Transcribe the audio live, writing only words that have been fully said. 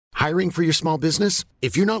Hiring for your small business?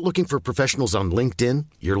 If you're not looking for professionals on LinkedIn,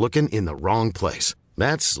 you're looking in the wrong place.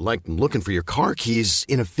 That's like looking for your car keys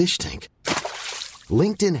in a fish tank.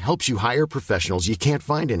 LinkedIn helps you hire professionals you can't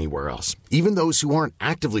find anywhere else, even those who aren't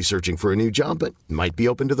actively searching for a new job but might be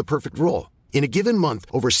open to the perfect role. In a given month,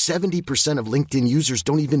 over 70% of LinkedIn users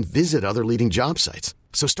don't even visit other leading job sites.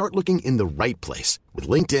 So start looking in the right place. With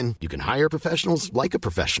LinkedIn, you can hire professionals like a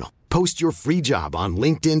professional. Post your free job on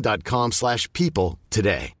linkedin.com/people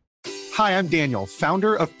today. Hi, I'm Daniel,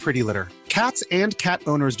 founder of Pretty Litter. Cats and cat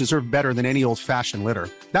owners deserve better than any old-fashioned litter.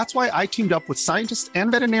 That's why I teamed up with scientists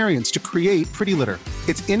and veterinarians to create Pretty Litter.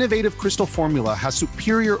 Its innovative crystal formula has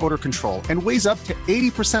superior odor control and weighs up to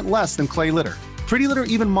 80% less than clay litter. Pretty Litter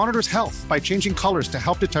even monitors health by changing colors to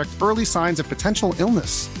help detect early signs of potential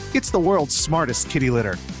illness. It's the world's smartest kitty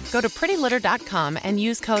litter. Go to prettylitter.com and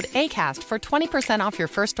use code ACAST for 20% off your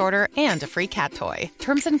first order and a free cat toy.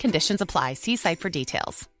 Terms and conditions apply. See site for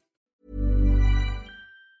details.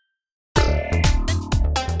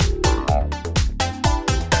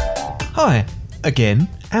 Hi, again,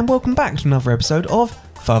 and welcome back to another episode of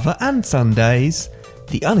Father and Sundays,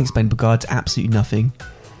 the unexplainable guide to absolutely nothing.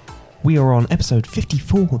 We are on episode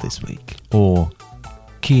 54 this week. Or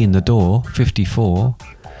Key in the Door 54,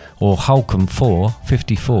 or Holcomb 4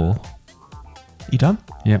 54. You done?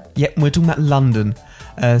 Yep. Yep, we're talking about London,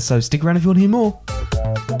 so stick around if you want to hear more.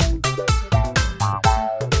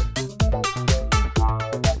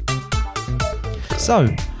 So,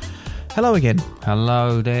 hello again.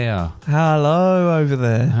 Hello there. Hello over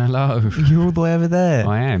there. Hello. You're all the way over there.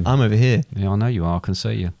 I am. I'm over here. Yeah, I know you are. I can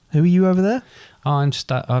see you. Who are you over there? I'm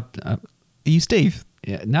Are you Steve?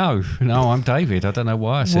 yeah, no, I'm David. I don't know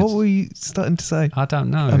why I said. What were you starting to say? I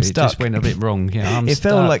don't know. I'm It stuck. just went a bit wrong. Yeah, I'm It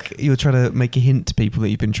stuck. felt like you were trying to make a hint to people that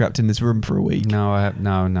you've been trapped in this room for a week. No,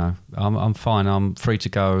 no. I'm fine. I'm free to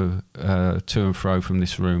go to and fro from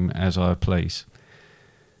this room as I please.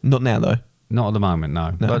 Not now, though. Not at the moment,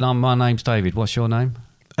 no. No. But my name's David. What's your name?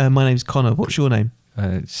 My name's Connor. What's your name?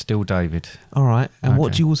 It's still David. All right. And what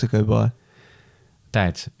Okay. do you also go by?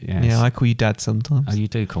 Dad. Yes. Yeah, I call you Dad sometimes. Oh, you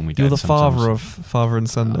do call me Dad. You're the sometimes. father of Father and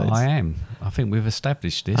Sundays. I am. I think we've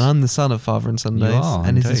established this. And I'm the son of Father and Sundays. You are,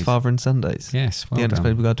 and this is indeed. Father and Sundays. Yes, well the done.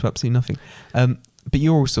 unexplainable guide to absolutely nothing. But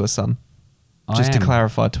you're also a son. Just I to am.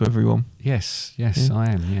 clarify to everyone. Yes, Yeah. I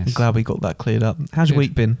am, yes. I'm glad we got that cleared up. How's your Good.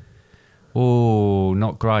 week been? Oh,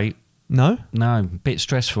 not great. No? No, a bit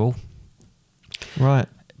stressful Right.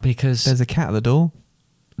 because There's a cat at the door.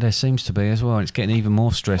 there seems to be as well. It's getting even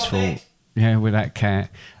more stressful. Yeah, with that cat.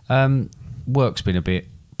 Work's been a bit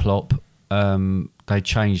plop. They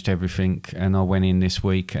changed everything and I went in this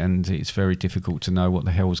week and it's very difficult to know what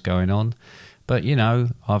the hell's going on. But, you know,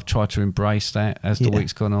 I've tried to embrace that as the Yeah.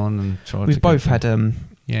 week's gone on and tried We've to... both had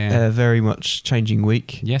yeah. a very much changing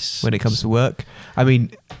week. Yes. When it comes to work. I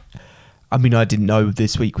mean, I didn't know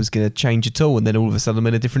this week was going to change at all, and then all of a sudden I'm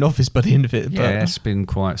in a different office by the end of it. Yeah, But it's been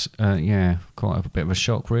quite a bit of a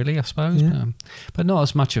shock, really, I suppose. Yeah. But not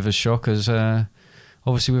as much of a shock as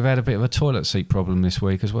obviously we've had a bit of a toilet seat problem this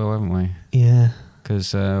week as well, haven't we? yeah,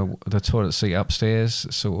 Because the toilet seat upstairs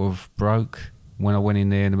sort of broke when I went in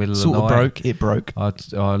there in the middle of sort the of night. broke. It broke.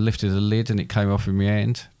 I lifted the lid and it came off in my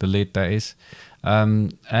hand. The lid, that is.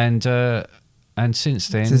 And since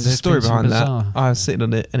then, There's a there's story been some behind that. bizarre- I was sitting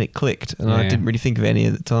on it and it clicked, and I Yeah. didn't really think of any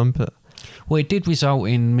at the time. But Well, it did result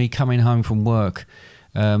in me coming home from work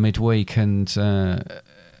midweek and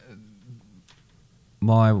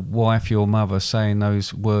my wife, your mother, saying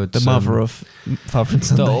those words. the mother of Father and that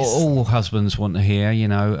Sundays. all husbands want to hear, you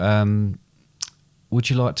know. Would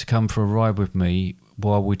you like to come for a ride with me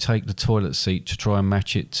while we take the toilet seat to try and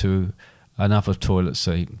match it to another toilet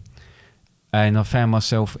seat? And I found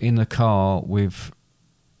myself in the car with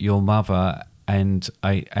your mother and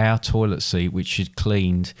our toilet seat, which she'd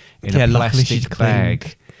cleaned in Yeah, a luckily plastic she'd cleaned.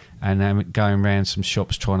 bag, and going around some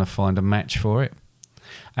shops trying to find a match for it.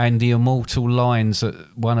 And the immortal lines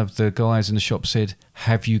that one of the guys in the shop said,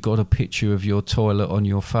 "Have you got a picture of your toilet on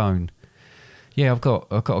your phone?" Yeah, I've got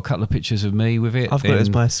a couple of pictures of me with it. I've got it as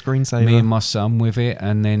then my screensaver. me and my son with it,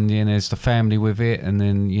 and then there's the family with it, and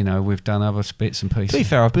then we've done other bits and to be pieces.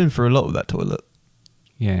 fair, I've been through a lot with that toilet.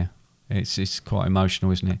 Yeah, it's quite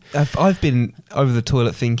emotional, isn't it? I've been over the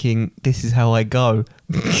toilet thinking, this is how I go.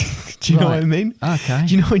 Do you know what I Right. mean? Okay.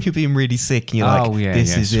 Do you know when you're being really sick and you're like,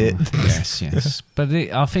 this is it? yes. But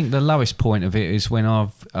I think the lowest point of it is when I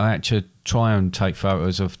had to try and take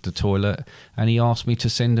photos of the toilet, and he asked me to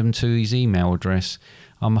send them to his email address.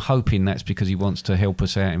 I'm hoping that's because he wants to help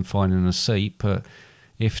us out in finding a seat, but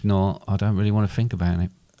if not, I don't really want to think about it.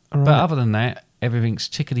 All But right. other than that, everything's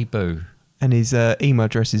tickety-boo. And his email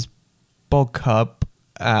address is boghub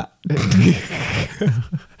at...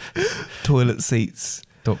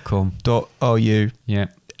 Toiletseats.com.au. Yeah,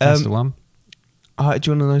 that's the one. Do you want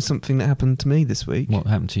to know something that happened to me this week? What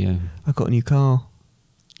happened to you? I got a new car.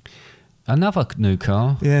 Another new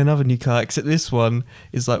car? Yeah, another new car, except this one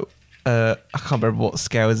is like, I can't remember what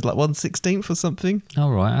scale, is it like 1/16 or something? Oh,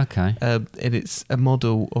 right, okay. And it's a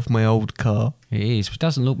model of my old car. It is. It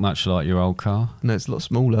doesn't look much like your old car. No, it's a lot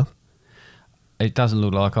smaller. It doesn't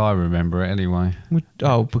look like I remember it anyway.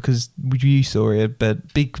 Because you saw it, a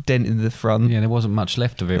big dent in the front. Yeah, there wasn't much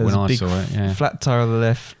left of it There's when a I big saw it. Yeah, flat tire on the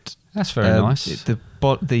left. that's very nice. The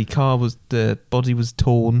body was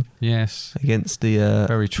torn Yes, against the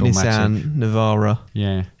very traumatic. Nissan Navara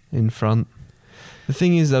Yeah, in front. The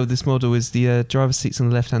thing is, though, this model is the driver's seat's on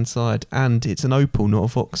the left-hand side, and it's an Opel, not a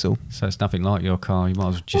Vauxhall. so it's nothing like your car. You might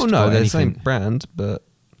as well just. Well, no, got they're the anything. same brand, but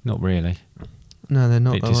Not really. no, they're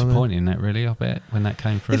not. Bit though, are they? disappointing, that really. I bet when that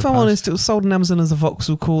came through. If the I'm post. honest, it was sold on Amazon as a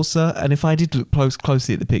Vauxhall Corsa, and if I did look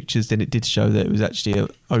closely at the pictures, then it did show that it was actually a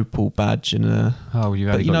Opel badge and a. Oh, you've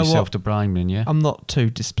only you got know yourself what? to blame, then, yeah. I'm not too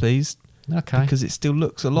displeased Okay, because it still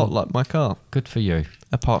looks a lot Well, like my car, good for you.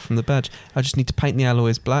 apart from the badge. I just need to paint the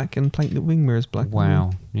alloys black and paint the wing mirrors black.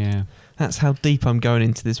 Wow, yeah. That's how deep I'm going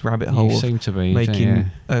into this rabbit hole You of seem to be making yeah.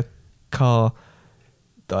 a car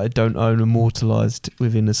that I don't own immortalised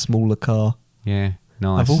within a smaller car. Yeah,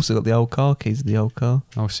 nice. I've also got the old car keys of the old car.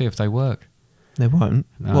 I'll see if they work. They won't.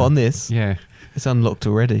 No. Well, on this, Yeah. it's unlocked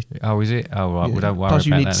already. Oh, is it? Oh, right. Yeah. Well, don't worry Plus,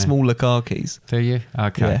 you about need that then. smaller car keys. Do you?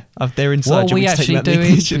 Okay. Yeah, they're inside. What are Do you we want me to take actually them out in the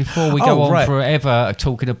doing ignition? before we go on right. forever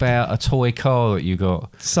talking about a toy car that you got?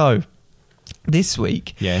 So, this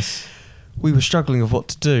week, Yes. we were struggling with what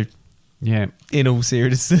to do, Yeah. in all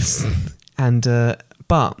seriousness. And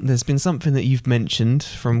but there's been something that you've mentioned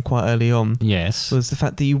from quite early on, Yes. was the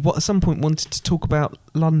fact that you at some point wanted to talk about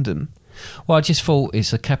London. Well, I just thought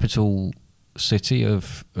it's a capital city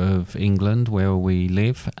of England where we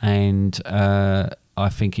live, and I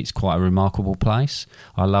think it's quite a remarkable place.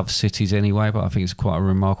 I love cities anyway, but I think it's quite a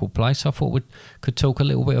remarkable place. I thought we could talk a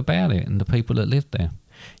little bit about it and the people that live there.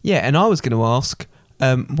 Yeah, and I was going to ask,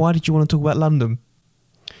 why did you want to talk about London?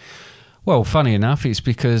 Well, funny enough, it's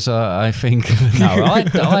because I think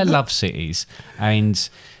I love cities, and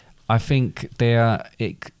I think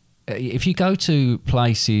if you go to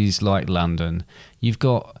places like London, you've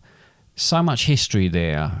got so much history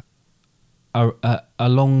there,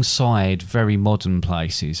 alongside very modern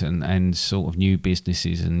places and sort of new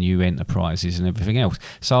businesses and new enterprises and everything else.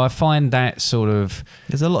 So I find that sort of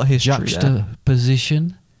There's a lot of history there.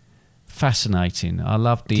 juxtaposition fascinating. I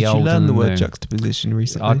love the Did old. you learn and the word new. juxtaposition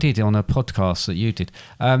recently? I did on a podcast that you did.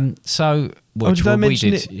 Did I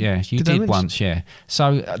mention we it? did. Yeah, you Did I did mention once. Yeah.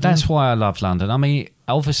 So that's why I love London. I mean,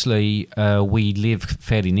 obviously, we live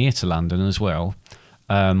fairly near to London as well.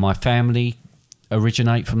 My family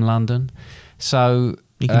originate from London, so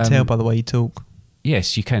You can tell by the way you talk.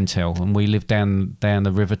 yes, you can tell. And we live down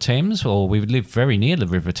the River Thames, or we live very near the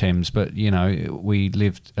River Thames, but you know, we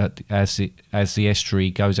lived as the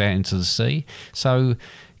estuary goes out into the sea. So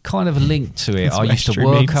kind of linked to it. That's I what used to estuary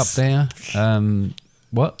work means. up there.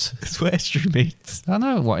 What? That's what estuary means. I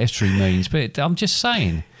know what estuary means, but I'm just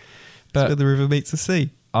saying. That's where But the river meets the sea.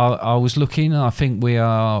 I was looking. I think we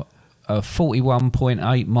are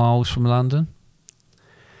 41.8 miles from London.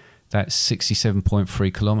 That's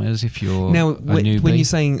 67.3 kilometres if you're Now, a newbie. when you're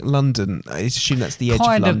saying London, I assume that's the edge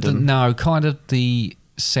kind of of London. kind of the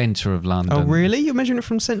centre of London. Oh, really? You're measuring it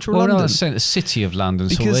from central Well, London? no, the city of London,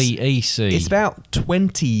 sort of Because EC. It's about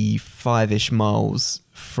 25-ish miles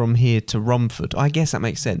from here to Romford. I guess that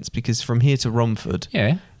makes sense, because from here to Romford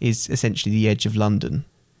Yeah. is essentially the edge of London.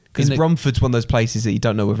 Because In the- Romford's one of those places that you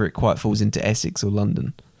don't know whether it quite falls into Essex or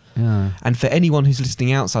London. Yeah. And for anyone who's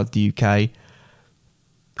listening outside the UK,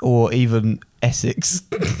 or even Essex,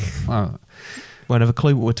 Well, won't have a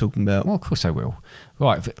clue what we're talking about. of course they will.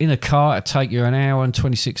 Right, in a car, it'd take you an hour and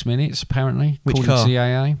 26 minutes, apparently. Which according car? to the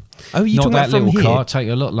AA. Oh, you're Not talking that about from little here? car, it'd take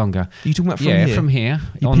you a lot longer. You're talking about from yeah, here? from here.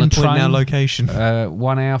 You on the pinpoint train. our location.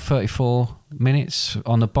 1 hour, 34 minutes.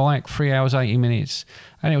 On the bike, 3 hours, 80 minutes.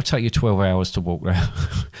 And it'll take you 12 hours to walk there.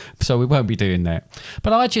 So we won't be doing that.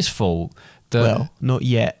 But I just thought that... Well, not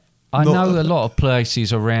yet. I Not- know a lot of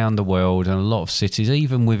places around the world and a lot of cities,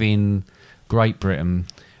 even within Great Britain,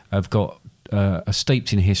 have got are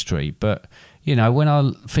steeped in history. But you know, when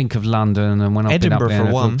I think of London and when I've Edinburgh, been up there, for and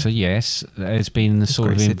I've one. looked at, yes, there's been It's a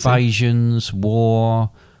sort of great city. invasions, war,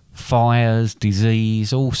 fires,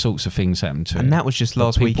 disease, all sorts of things happened to it. And that was just But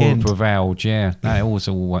last people weekend. prevailed, yeah. That was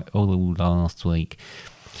all last week.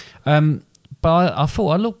 But I thought,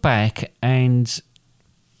 I look back and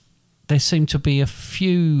there seemed to be a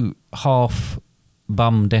few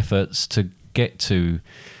half-bummed efforts to get to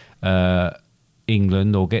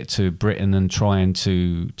England or get to Britain and trying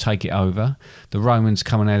to take it over. The Romans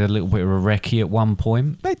come and had a little bit of a recce at one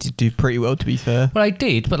point. They did do pretty well, to be fair. Well, they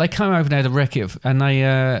did, but they came over and had a recce, and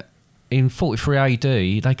they in 43 AD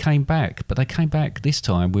they came back, but they came back this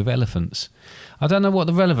time with elephants. I don't know what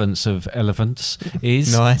the relevance of elephants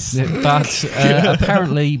is. Nice. But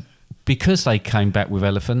apparently, because they came back with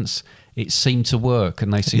elephants, it seemed to work,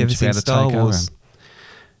 and they seemed to be able to Star take Wars? over.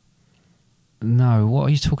 No, what are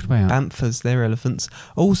you talking about? Banthas, they're elephants.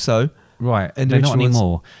 Also, Right, and they're not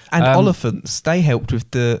anymore. And elephants, they helped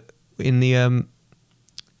with in the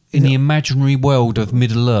imaginary world of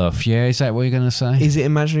Middle Earth, yeah? Is that what you're going to say? Is it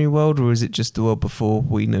imaginary world, or is it just the world before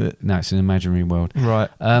we knew it? No, it's an imaginary world.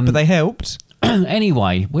 Right. But they helped.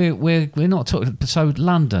 Anyway, we're not talking. So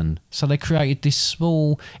London. So they created this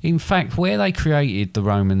small. In fact, where they created the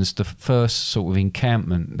Romans, the first sort of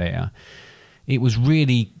encampment there, it was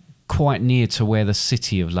really quite near to where the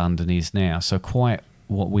city of London is now. So quite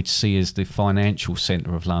what we'd see as the financial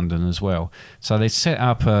centre of London as well. So they set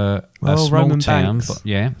up a small Roman town. banks. But,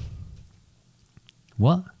 yeah.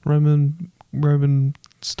 What? Roman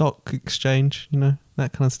stock exchange,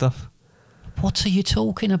 that kind of stuff. What are you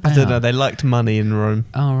talking about? I don't know. They liked money in Rome.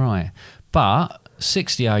 All right. But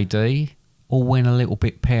 60 AD all went a little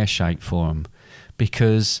bit pear-shaped for them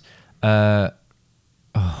because Boadicea,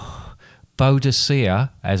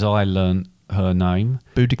 as I learnt her name,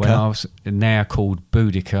 Boudica. when I was now called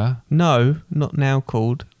Boudica. No, not now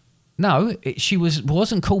called. No, she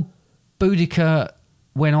wasn't called Boudica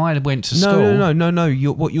when I went to school.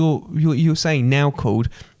 No. What you're saying now called.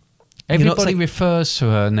 Everybody refers to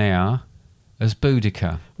her now as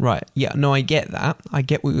Boudica. Right. Yeah. No, I get that. I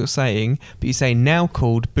get what you're saying, but you're saying now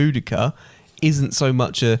called Boudica isn't so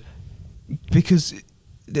much because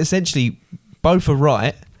essentially both are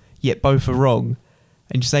right, yet both are wrong.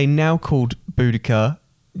 And you say now called Boudica,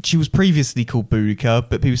 she was previously called Boudica,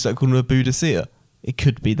 but people started calling her Boudicea. It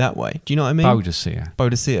could be that way. Do you know what I mean?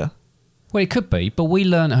 Boudicea. Well, it could be, but we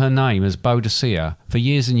learnt her name as Boadicea for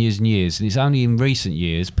years and years and years, and it's only in recent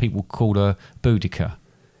years people called her Boudica.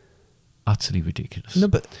 Utterly ridiculous. No,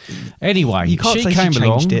 but anyway, you can't she say came she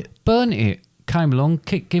along, changed it. burnt it, came along,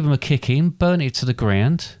 give them a kick in, burnt it to the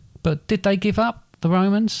ground. But did they give up, the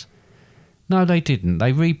Romans? No, they didn't.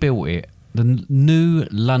 They rebuilt it. The New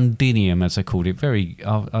Londinium, as they called it. Very.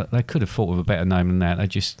 They could have thought of a better name than that. They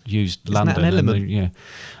just used Isn't London. that an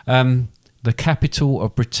element? The capital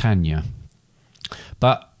of Britannia.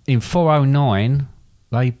 But in 409,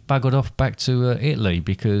 they buggered off back to Italy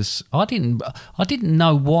because I didn't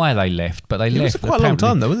know why they left, but they left. It was quite a long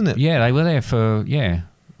time, though, wasn't it? Yeah, they were there for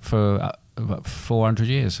about 400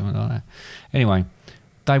 years, something like that. Anyway,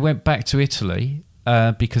 they went back to Italy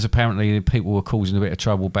because apparently people were causing a bit of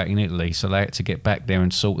trouble back in Italy, so they had to get back there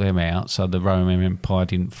and sort them out so the Roman Empire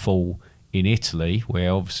didn't fall in Italy,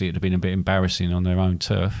 where obviously it had been a bit embarrassing on their own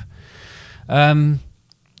turf. But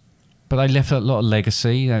they left a lot of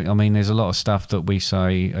legacy. I mean, there's a lot of stuff that we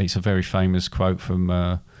say. It's a very famous quote from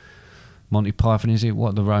Monty Python, is it?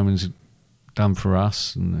 What the Romans done for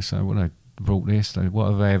us? And they say, well, they brought this. What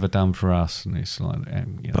have they ever done for us? And it's like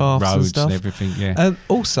roads and everything, yeah.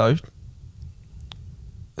 Also,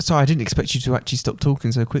 sorry, I didn't expect you to actually stop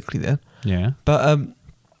talking so quickly there. Yeah. But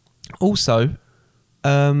also,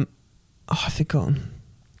 I've forgotten.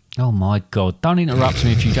 Oh my God! Don't interrupt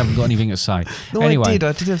me if you haven't got anything to say. No, anyway, I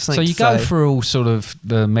did have something so you to go say. through all sort of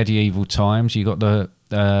the medieval times. You got the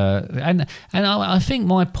and I think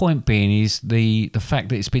my point being is the fact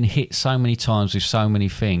that it's been hit so many times with so many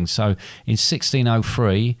things. So in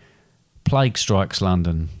 1603, plague strikes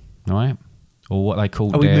London, right? Or what they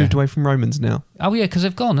called. We moved away from Romans now. Oh yeah, because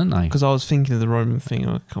they've gone, haven't they? Because I was thinking of the Roman thing.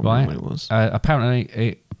 I can't remember what it was.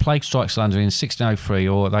 Apparently, plague strikes London in 1603,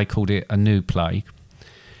 or they called it a new plague.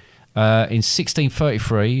 In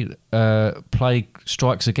 1633, plague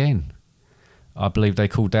strikes again. I believe they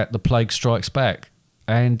called that the plague strikes back.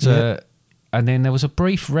 And then there was a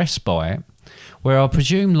brief respite where I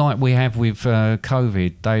presume, like we have with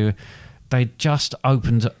COVID, they just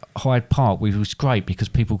opened Hyde Park, which was great because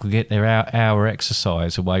people could get their hour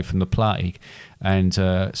exercise away from the plague and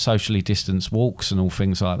socially distanced walks and all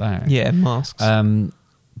things like that. Yeah, masks. But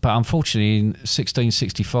unfortunately, in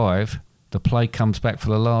 1665... the plague comes back for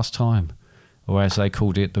the last time, or as they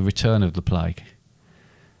called it, the return of the plague.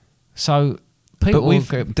 So people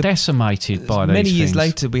were decimated by these things. Many years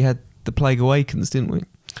later, we had the Plague Awakens, didn't we?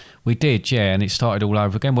 We did, yeah, and it started all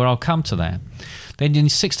over again. Well, I'll come to that. Then in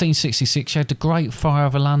 1666, you had the Great Fire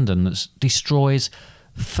over London that destroys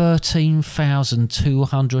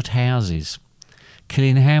 13,200 houses,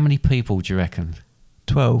 killing how many people, do you reckon?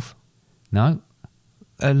 12. No.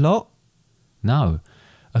 A lot? No.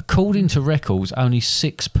 According to records, only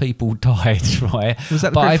 6 people died, right? Was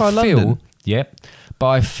that the Great Fire London? Yep. But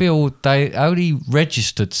I feel they only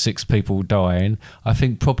registered 6 people dying. I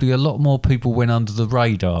think probably a lot more people went under the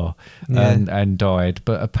radar and died.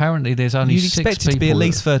 But apparently there's only 6 people. You'd expect it to be at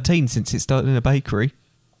least 13 since it started in a bakery.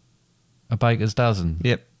 A baker's dozen?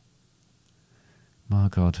 Yep. My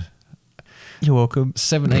God. You're welcome.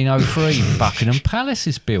 1703, Buckingham Palace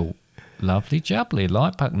is built. Lovely jubbly,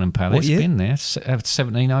 like Buckingham Palace. What year? Been there,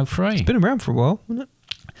 1703. It's been around for a while, hasn't it?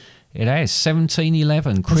 It has,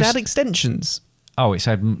 1711. Has it had extensions? Oh, it's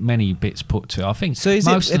had many bits put to it. I think So is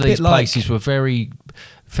most it a of these bit like- places were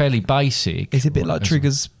fairly basic. Is it a bit like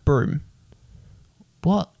Trigger's Broom?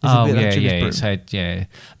 What? Is it a Oh, bit like yeah, Trigger's yeah. Broom? It's had, yeah.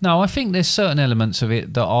 No, I think there's certain elements of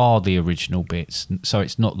it that are the original bits, so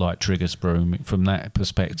it's not like Trigger's Broom from that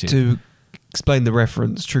perspective. To explain the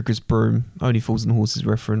reference, Trigger's Broom, Only Fools and Horses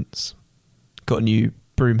reference. Got a new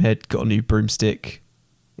broom head, got a new broomstick.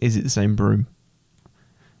 Is it the same broom?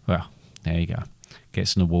 Well, there you go.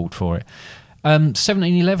 Gets an award for it.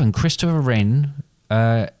 1711, Christopher Wren,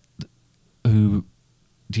 who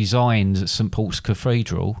designed St Paul's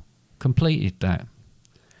Cathedral, completed that.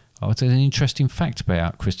 Oh, it's an interesting fact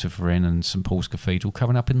about Christopher Wren and St Paul's Cathedral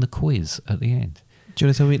coming up in the quiz at the end. Do you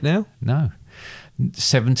want to tell me it now? No.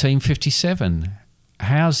 1757,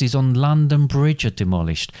 houses on London Bridge are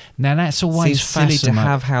demolished. Now, that's always Seems silly to fascinating.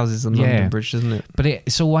 have houses on London Bridge, doesn't it? But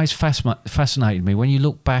it's always fascinated me when you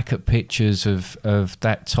look back at pictures of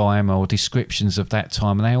that time or descriptions of that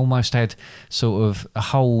time, and they almost had sort of a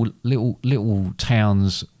whole little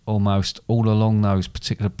towns almost all along those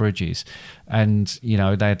particular bridges, and you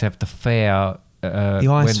know they'd have the fair, the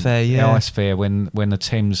ice fair, yeah, the ice fair when the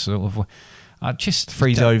Thames sort of. Just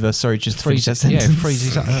freeze over. Sorry, just freeze that sentence. Yeah,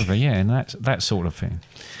 freezes over. Yeah, and that sort of thing.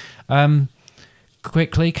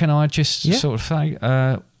 Quickly, can I just sort of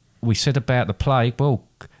say, we said about the plague. Well,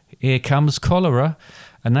 here comes cholera,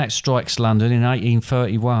 and that strikes London in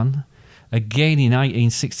 1831. Again in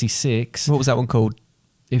 1866. What was that one called?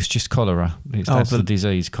 It was just cholera. That's the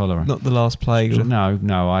disease, cholera. Not the last plague.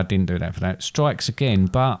 No, I didn't do that for that. Strikes again,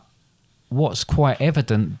 but what's quite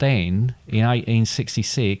evident then in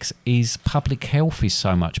 1866 is public health is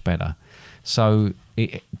so much better. So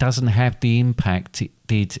it doesn't have the impact it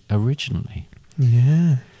did originally.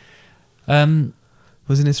 Yeah.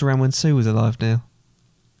 Wasn't this around when Sue was alive now?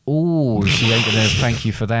 Oh, she ain't going to thank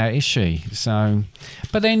you for that, is she? So,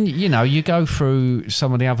 but then, you know, you go through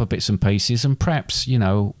some of the other bits and pieces and perhaps, you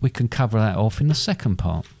know, we can cover that off in the second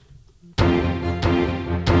part.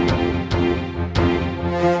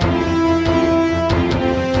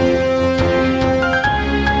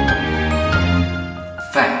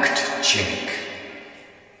 Fact check.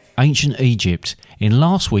 Ancient Egypt. In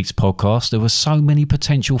last week's podcast, there were so many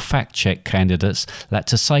potential fact check candidates that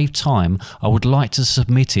to save time, I would like to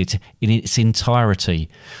submit it in its entirety.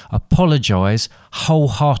 Apologise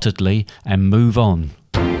wholeheartedly and move on.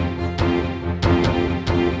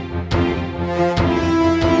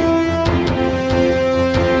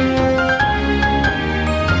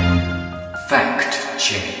 Fact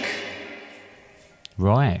check.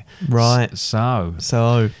 Right. Right. So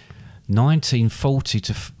 1940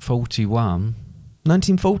 to 41.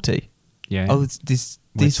 1940? Yeah. Oh, this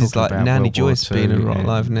We're is talking like about Nanny World War Joyce II, being yeah.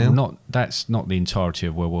 alive now. That's not the entirety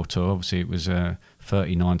of World War II. Obviously, it was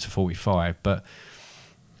 39 to 45, but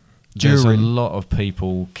there's a lot of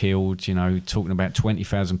people killed. You know, talking about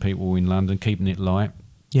 20,000 people in London, keeping it light.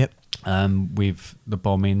 Yep. With the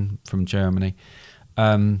bombing from Germany.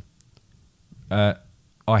 I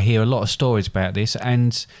hear a lot of stories about this,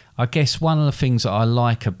 and I guess one of the things that I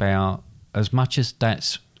like about, as much as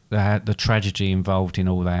that's the tragedy involved in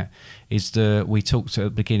all that, is we talked at the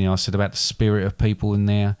beginning, I said about the spirit of people in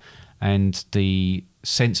there and the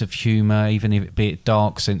sense of humour, even if it be a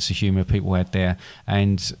dark sense of humour people had there.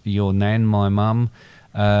 And your nan, my mum,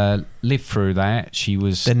 lived through that. She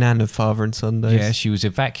was the nan of Father and Sundays. Yeah, she was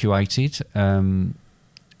evacuated in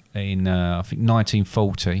I think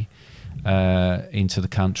 1940 into the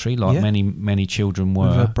country, like many children were.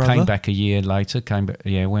 With her brother? Came back a year later.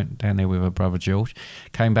 Went down there with her brother George.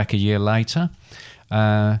 Came back a year later.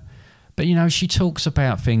 But you know, she talks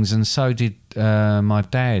about things, and so did my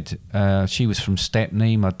dad. She was from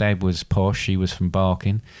Stepney. My dad was posh. She was from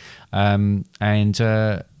Barking, and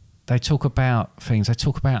they talk about things. They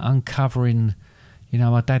talk about uncovering. You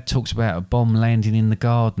know, my dad talks about a bomb landing in the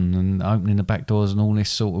garden and opening the back doors and all this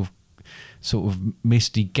sort of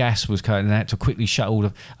misty gas was coming, and they had to quickly shut all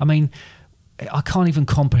of. I mean, I can't even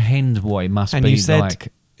comprehend what it must and be you said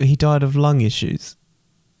like. He died of lung issues.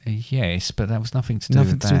 Yes, but that was nothing to do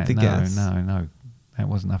with that. To do with the gas. No, that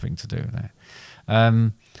was nothing to do with that.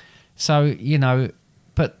 So, you know,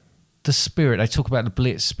 but the spirit. They talk about the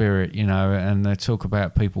Blitz spirit, you know, and they talk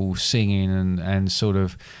about people singing and sort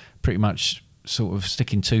of pretty much sort of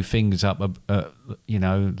sticking two fingers up, you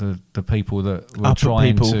know, the people that were up trying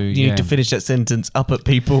at people. to. You need to finish that sentence. Up at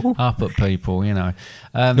people. Up at people, you know.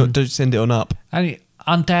 Don't send it on up. And it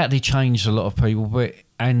undoubtedly changed a lot of people,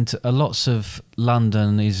 and lots of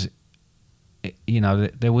London is, you know,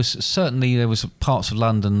 there was parts of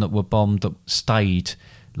London that were bombed that stayed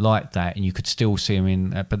like that, and you could still see them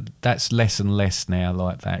in, but that's less and less now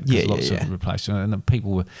like that. Lots of replacement, and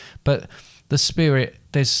people were, but the spirit,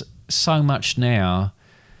 there's so much now.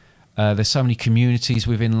 There's so many communities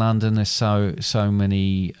within London. There's so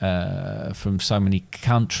many from so many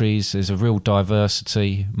countries. There's a real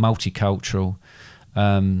diversity, multicultural,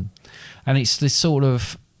 and it's this sort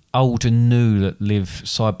of old and new that live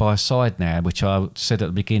side by side now, which I said at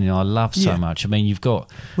the beginning I love so much. I mean, you've got.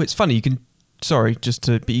 Well, it's funny. You can. Sorry,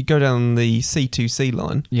 but you go down the C2C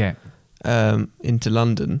line. Yeah. Into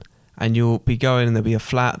London. And you'll be going, and there'll be a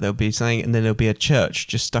flat, there'll be something, and then there'll be a church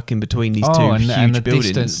just stuck in between these two huge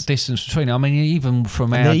buildings. Distance between. I mean, even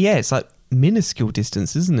from our it's like minuscule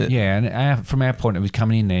distance, isn't it? Yeah, and from our point of view,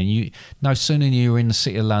 coming in there, and no sooner you're in the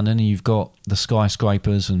city of London, and you've got the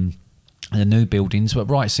skyscrapers and the new buildings, but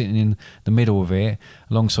right sitting in the middle of it,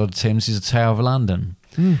 alongside the Thames, is the Tower of London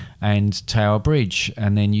and Tower Bridge,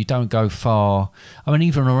 and then you don't go far. I mean,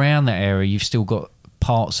 even around that area, you've still got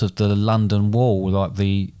parts of the London Wall, like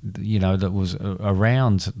that was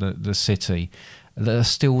around the city, that are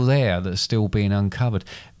still there, that are still being uncovered.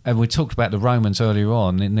 And we talked about the Romans earlier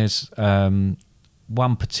on, and there's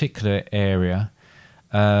one particular area,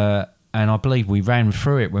 and I believe we ran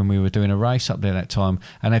through it when we were doing a race up there that time,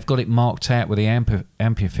 and they've got it marked out where the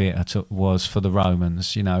amphitheatre was for the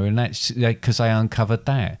Romans, you know, and that's because they uncovered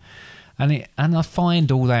that. And I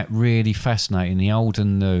find all that really fascinating, the old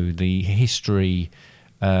and new, the history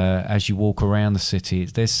as you walk around the city.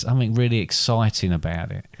 There's something really exciting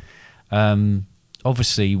about it.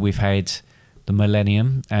 Obviously, we've had the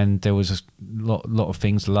Millennium, and there was a lot of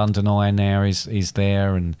things. The London Eye now is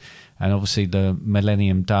there, and obviously the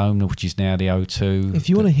Millennium Dome, which is now the O2. If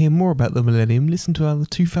you want to hear more about the Millennium, listen to our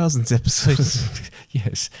 2000s episodes.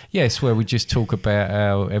 yes, where we just talk about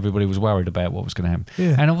how everybody was worried about what was going to happen.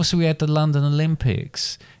 Yeah. And obviously we had the London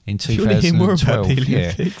Olympics in 2012. If you want to hear more about the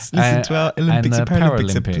Olympics, listen to our Olympics and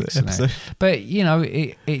Paralympics episode. But, you know,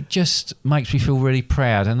 it just makes me feel really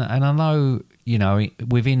proud. And I know, you know,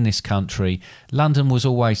 within this country, London was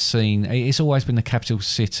always seen, it's always been the capital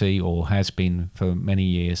city, or has been for many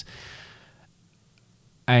years.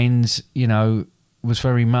 And, you know, was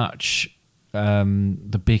very much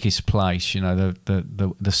the biggest place, you know,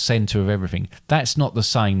 the centre of everything. That's not the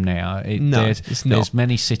same now. It's not. There's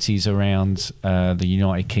many cities around the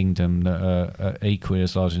United Kingdom that are equally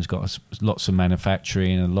as large, and it's got lots of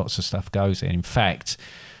manufacturing and lots of stuff goes there. In fact,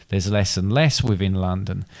 there's less and less within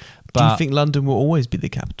London. But do you think London will always be the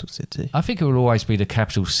capital city? I think it will always be the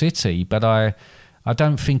capital city, but I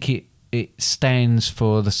don't think it stands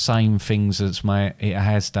for the same things as it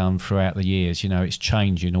has done throughout the years. You know, it's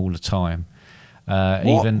changing all the time.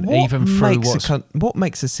 What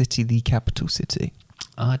makes a city the capital city?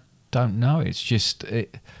 I don't know. It's just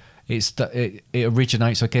it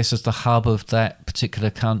originates, I guess, as the hub of that particular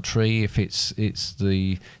country. If it's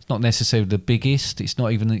not necessarily the biggest. It's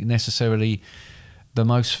not even necessarily the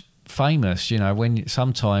most famous. You know,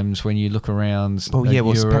 sometimes when you look around,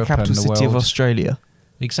 Europe capital and the city world, of Australia.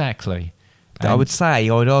 Exactly. I would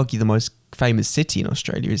argue the most famous city in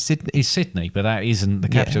Australia is Sydney. Is Sydney, but that isn't the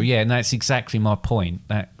capital. Yeah, and that's exactly my point.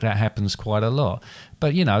 That happens quite a lot.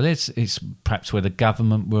 But, you know, it's perhaps where the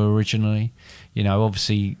government were originally. You know,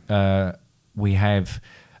 obviously we have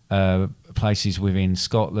places within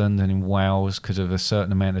Scotland and in Wales because of a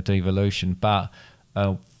certain amount of devolution. But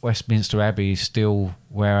Westminster Abbey is still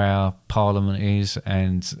where our Parliament is,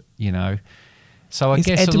 and, you know... So I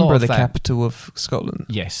guess Edinburgh a lot of the that, capital of Scotland?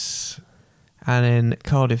 Yes. And then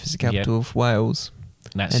Cardiff is the capital of Wales.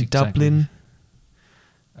 That's and exactly. Dublin.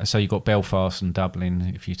 So you've got Belfast and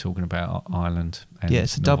Dublin if you're talking about Ireland. And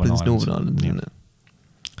so Dublin's Northern Ireland, isn't it?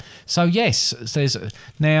 So yes, there's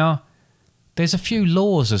a few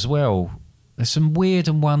laws as well. There's some weird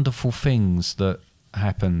and wonderful things that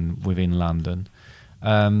happen within London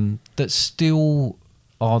that still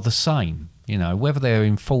are the same. You know, whether they're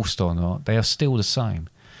enforced or not, they are still the same.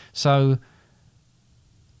 So,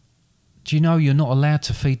 do you know you're not allowed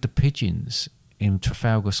to feed the pigeons in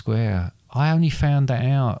Trafalgar Square? I only found that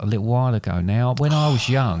out a little while ago. Now, when I was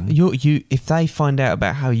young... If they find out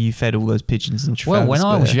about how you fed all those pigeons in Trafalgar Square...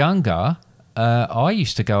 Well, when I was younger, I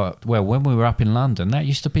used to go up, well, when we were up in London, that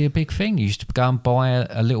used to be a big thing. You used to go and buy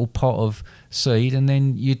a little pot of seed, and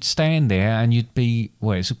then you'd stand there and you'd be,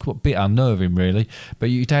 well, it's a bit unnerving really, but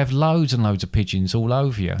you'd have loads and loads of pigeons all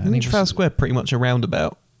over you. Isn't Trafalgar Square pretty much a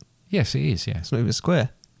roundabout? Yes, it is, yeah. It's not even a square.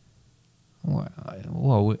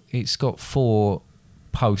 Well, it's got 4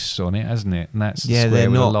 posts on it, hasn't it? And that's the Yeah, square they're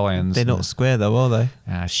with not. the lions. They're not square though, are they?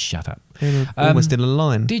 Ah, shut up. They're almost in a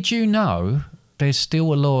line. Did you know there's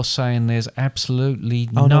still a law saying there's absolutely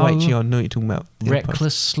Oh no, no wait, I know what you're talking about. The other reckless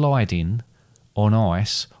post. sliding on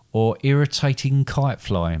ice or irritating kite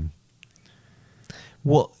flying?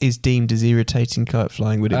 What is deemed as irritating kite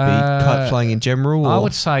flying? Would it be kite flying in general? Or? I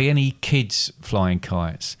would say any kids flying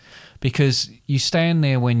kites, because you stand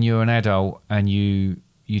there when you're an adult and you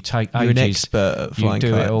take ages. You're an expert at flying You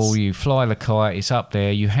do kites. it all. You fly the kite. It's up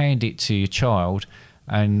there. You hand it to your child,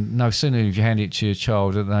 and no sooner have you hand it to your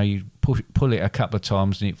child than they pull it a couple of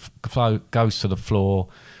times and it goes to the floor,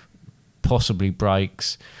 possibly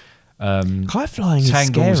breaks. Kite flying is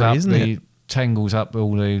Tangles scary, up isn't it? Tangles up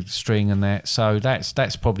all the string and that. So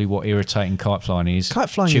that's probably what irritating kite flying is. Kite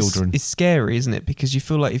flying children. is scary, isn't it? Because you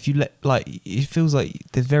feel like if you it feels like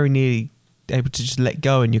they're very nearly able to just let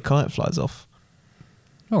go and your kite flies off.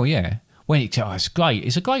 Oh yeah, it's great.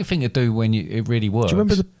 It's a great thing to do when it really works. Do you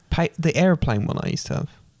remember the aeroplane one I used to have?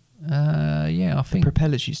 Yeah, I The think.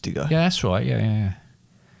 propellers used to go. Yeah, that's right. Yeah.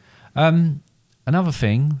 Another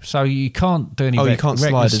thing, so you can't do any you can't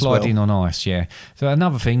slide reckless as well. sliding on ice. Yeah. So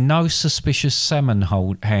another thing, no suspicious salmon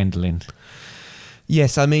handling.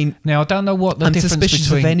 Yes, I mean, Now I don't know what the I'm difference suspicious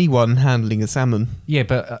between. of anyone handling a salmon. Yeah,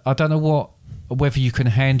 but I don't know whether you can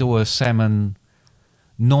handle a salmon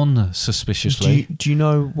non-suspiciously. Do you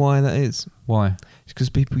know why that is? Why? It's because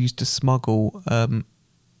people used to smuggle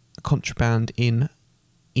contraband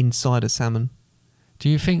inside a salmon. Do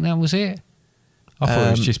you think that was it? I thought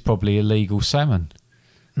it was just probably illegal salmon.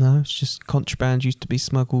 No, it's just contraband used to be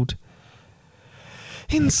smuggled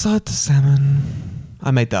inside the salmon.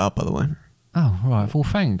 I made that up, by the way. Oh, right. Well,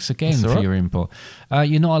 thanks again That's all for right. your input.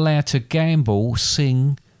 You're not allowed to gamble,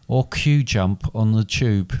 sing, or queue jump on the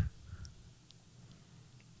tube.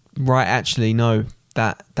 Right, actually, no.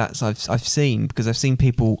 That's I've seen, because I've seen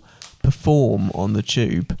people perform on the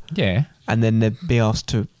tube Yeah. and then they'd be asked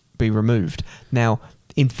to be removed. Now,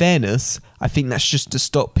 in fairness, I think that's just to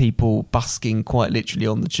stop people busking quite literally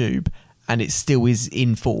on the tube, and it still is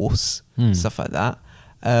in force, stuff like that.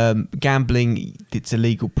 Gambling, it's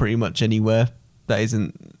illegal pretty much anywhere that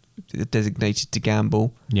isn't designated to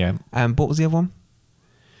gamble. Yeah. And what was the other one?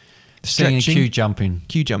 Singing and Stretching? queue jumping.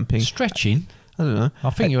 Queue jumping. Stretching? I don't know. I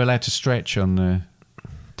think you're allowed to stretch on the...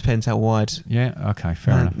 Depends how wide. Yeah, okay,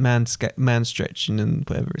 fair enough. Man stretching and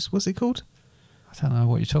whatever it's. What's it called? I don't know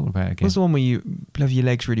what you're talking about again. What's the one where you have your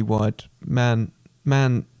legs really wide? Man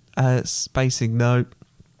spacing, no.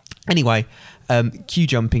 Anyway, queue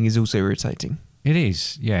jumping is also irritating. It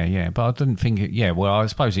is, yeah. But I didn't think it... Yeah, well, I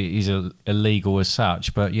suppose it is illegal as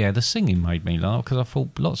such. But yeah, the singing made me laugh because I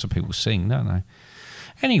thought lots of people sing, don't they?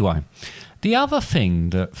 Anyway, the other thing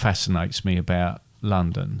that fascinates me about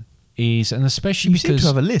London is, and especially You seem because... to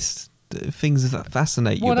have a list of things that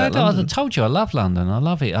fascinate you Well, about I London. told you I love London. I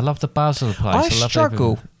love it. I love the buzz of the place. I love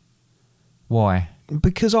struggle everything. Why?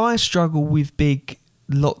 because I struggle with big,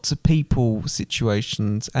 lots of people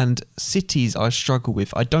situations, and cities I struggle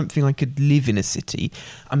with. I don't think I could live in a city.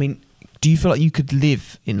 I mean, do you feel like you could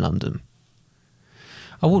live in London?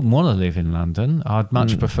 I wouldn't want to live in London. I'd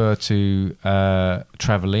much prefer to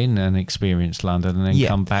travel in and experience London and then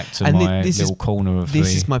come back to And my this little is- corner of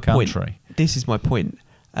this the is my country. Point. This is my point.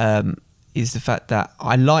 Is the fact that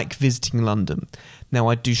I like visiting London. Now,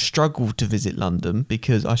 I do struggle to visit London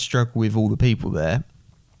because I struggle with all the people there.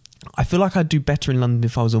 I feel like I'd do better in London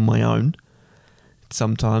if I was on my own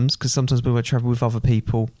sometimes, because sometimes when I travel with other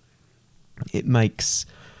people, it makes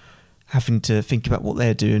having to think about what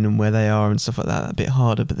they're doing and where they are and stuff like that a bit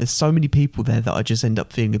harder. But there's so many people there that I just end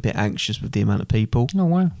up feeling a bit anxious with the amount of people. Oh,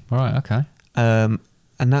 wow. Right, okay.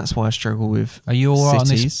 And that's why I struggle with Are you all right on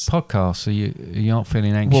cities. this podcast? Are you not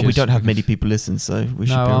feeling anxious? Well, we don't have because- many people listen, so we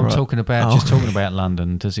should No, be all I'm right. talking about Oh. just talking about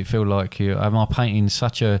London. Does it feel like am I painting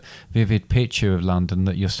such a vivid picture of London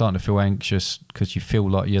that you're starting to feel anxious because you feel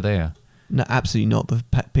like you're there? No, absolutely not. The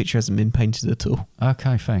picture hasn't been painted at all.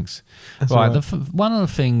 Okay, thanks. That's right, all right. one of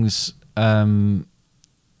the things, again,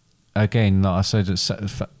 like I said,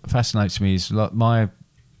 that fascinates me is like my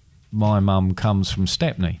mum comes from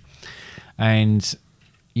Stepney, and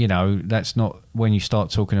you know that's not when you start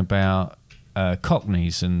talking about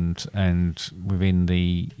Cockneys and within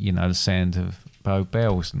the the sound of Bow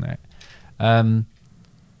Bells and that.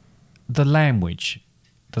 The language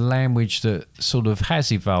the language that sort of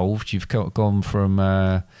has evolved. You've gone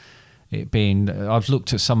from it being. I've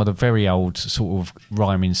looked at some of the very old sort of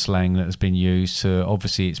rhyming slang that has been used. To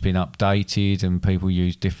obviously, it's been updated and people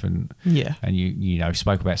use different. Yeah. And you know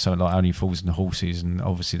spoke about something like Only Fools and Horses, and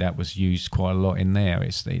obviously that was used quite a lot in there.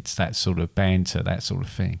 It's that sort of banter, that sort of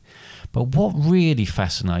thing. But what really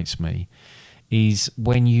fascinates me is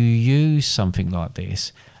when you use something like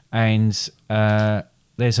this and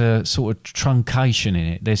there's a sort of truncation in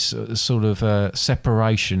it. There's a sort of a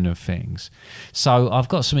separation of things. So I've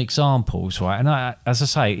got some examples, right? And as I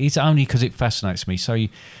say, it's only because it fascinates me. So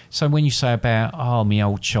when you say about, me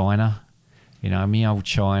old China, me old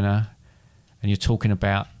China, and you're talking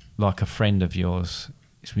about like a friend of yours,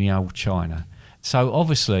 it's me old China. So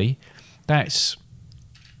obviously that's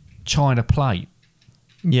China plate,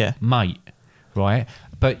 Yeah. mate, right?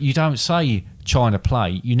 But you don't say China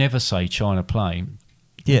plate. You never say China plate.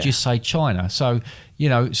 Yeah. You just say China. So,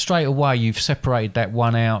 straight away you've separated that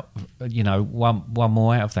one out, one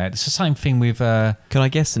more out of that. It's the same thing with... Can I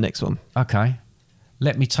guess the next one? Okay.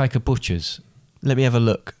 Let me take a butcher's. Let me have a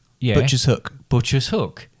look. Yeah. Butcher's hook. Butcher's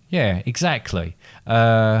hook. Yeah, exactly.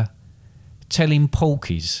 Telling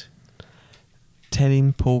porkies.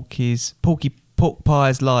 Telling pork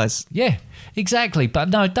pies lies. Yeah, exactly. But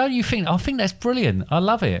no, don't you think... I think that's brilliant. I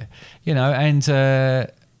love it. And...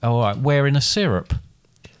 all right, wearing a syrup.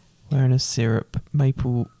 Wearing a syrup.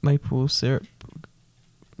 Maple syrup.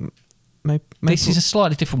 Maple. This is a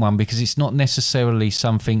slightly different one because it's not necessarily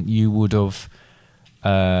something you would have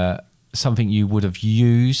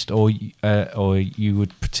used or you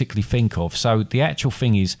would particularly think of. So the actual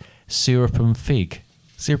thing is syrup and fig.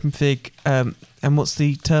 Syrup and fig. And what's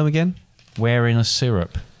the term again? Wearing a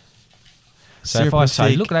syrup. So Syrup if I and say,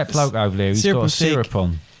 fig. look at that bloke over there, he's Syrup got a and fig. syrup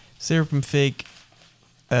on. Syrup and fig.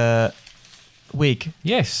 Wig.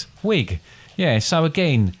 Yes, wig. Yeah, so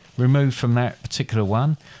again, removed from that particular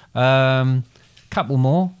one. Couple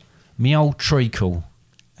more. Me old treacle.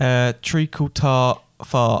 Treacle tart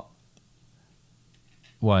fart.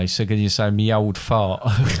 Why, so can you say me old fart?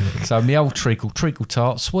 So me old treacle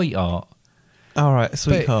tart, sweetheart. All right,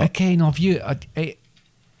 sweetheart. But again,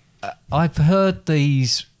 I've heard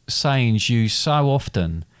these sayings used so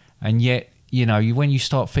often, and yet, when you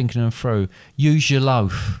start thinking them through, use your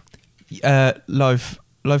loaf. Loaf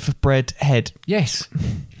of bread, head. Yes,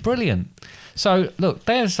 brilliant. So look,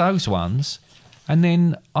 there's those ones, and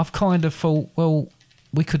then I've kind of thought, well,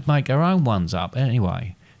 we could make our own ones up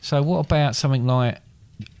anyway. So what about something like,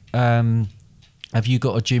 have you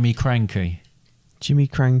got a Jimmy Cranky? Jimmy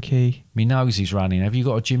Cranky. Me nose is running. Have you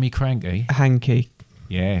got a Jimmy Cranky? A hanky.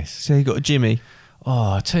 Yes. So you got a Jimmy.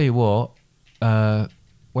 Oh, I tell you what,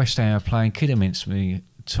 West Ham are playing Kidderminster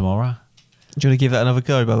tomorrow. Do you want to give that another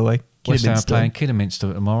go, by the way? West Ham are Kidderminster. playing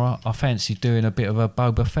Kidderminster tomorrow. I fancy doing a bit of a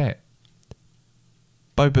Boba Fett.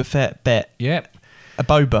 Boba Fett bet. Yep. A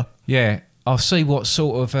boba. Yeah. I'll see what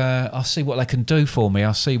sort of. I'll see what they can do for me.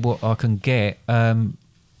 I'll see what I can get. I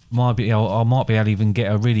might be able to even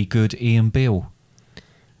get a really good Ian Bill.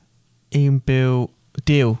 Ian Bill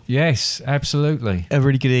deal. Yes, absolutely. A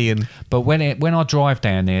really good Ian. But when I drive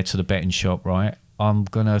down there to the betting shop, right, I'm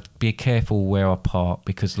gonna be careful where I park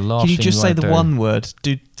because the last. Can you thing just say the do, one word?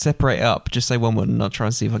 Do separate it up. Just say one word, and I'll try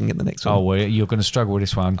and see if I can get the next one. Oh, well, you're going to struggle with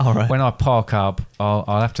this one. All right. When I park up,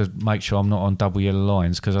 I'll have to make sure I'm not on double yellow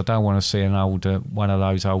lines because I don't want to see an old one of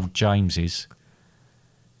those old Jameses.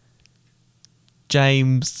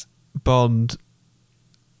 James Bond.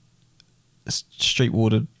 Street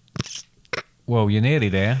warden. Well, you're nearly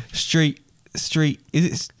there. Street. Is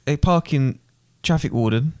it a parking? Traffic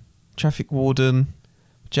warden. Traffic warden.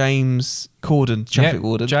 James Corden. Traffic Yep,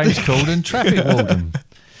 warden. James Corden, traffic warden.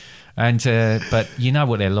 And but you know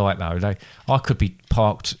what they're like though. I could be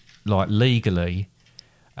parked like legally,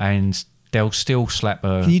 and they'll still slap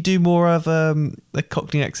a. Can you do more of a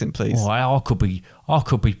Cockney accent, please? Oh, I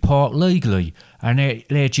could be parked legally, and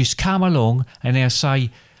they just come along and they'll say,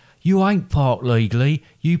 "You ain't parked legally.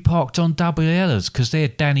 You parked on double yellows because they're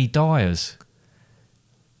Danny Dyers."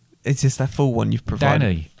 It's just that full one you've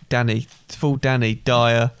provided. Danny. Full Danny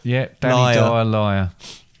Dyer. Yeah, Danny Liar. Dyer, liar.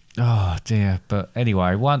 Oh dear. But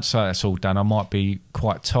anyway, once that's all done, I might be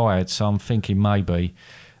quite tired, so I'm thinking maybe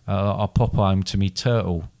I'll pop home to me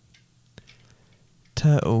turtle.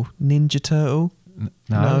 Turtle. Ninja Turtle?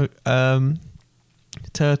 No.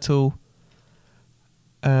 Turtle.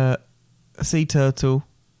 Sea turtle.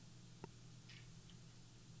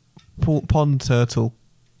 Pond turtle.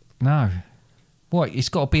 No. What? It's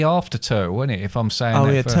got to be after turtle, isn't it? If I'm saying Oh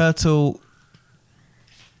that yeah, first. turtle.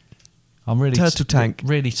 I'm really Turtle tank.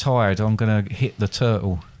 Really tired. I'm gonna hit the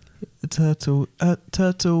turtle. The turtle.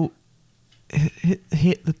 Turtle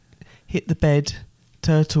hit the bed.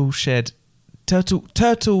 Turtle shell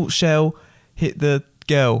hit the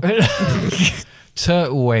girl.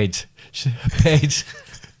 Turtle head. Bed.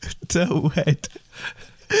 Turtle head.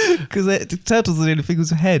 Because the turtles are the only thing with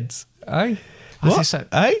heads. Eh? What?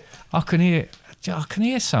 Eh? I can hear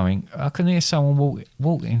something. I can hear someone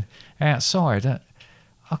walking outside.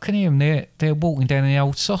 I can hear them. They're walking down the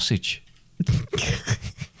old sausage.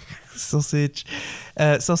 Sausage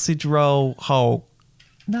roll hole.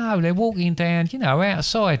 No, they're walking down,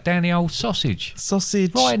 outside, down the old sausage.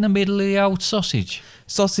 Sausage. Right in the middle of the old sausage.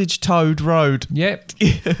 Sausage Toad Road. Yep.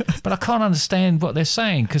 But I can't understand what they're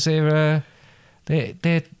saying because they're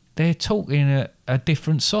talking a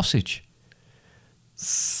different sausage.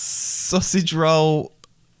 Sausage roll.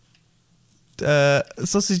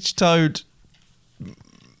 Sausage Toad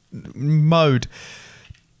mode.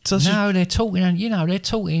 No, they're talking. They're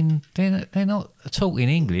talking. They're not talking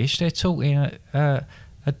English. They're talking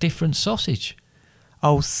a different sausage.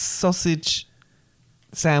 Oh, sausage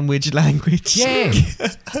sandwich language. Yeah.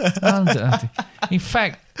 In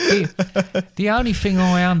fact, the only thing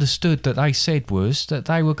I understood that they said was that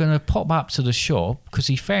they were going to pop up to the shop because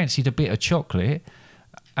he fancied a bit of chocolate,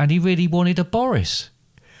 and he really wanted a Boris.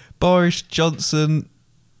 Boris Johnson.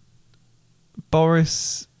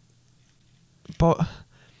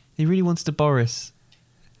 He really wants to Boris.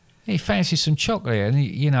 He fancied some chocolate,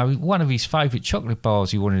 and one of his favourite chocolate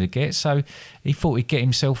bars he wanted to get, so he thought he'd get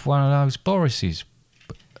himself one of those Borises.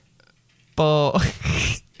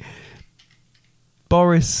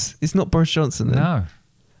 Boris. It's not Boris Johnson, then? No.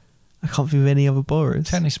 I can't think of any other Boris.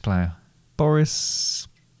 Tennis player. Boris.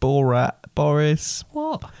 Borat. Boris.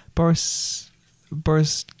 What? Boris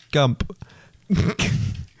Gump.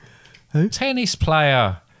 Who? Tennis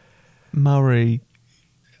player. Murray.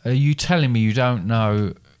 Are you telling me you don't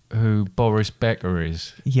know who Boris Becker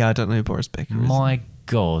is? Yeah, I don't know who Boris Becker is. My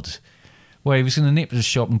God. Well, he was going to nip to the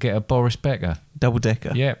shop and get a Boris Becker. Double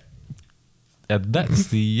decker. Yep. And that's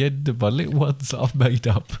the end of my little ones that I've made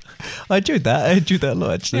up. I enjoyed that. I enjoyed that a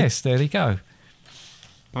lot, actually. Yes, there you go.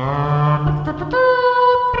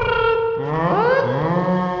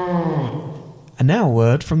 And now a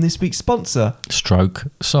word from this week's sponsor. Stroke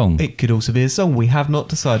song. It could also be a song. We have not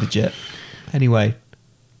decided yet. Anyway,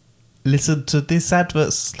 listen to this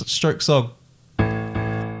advert stroke song.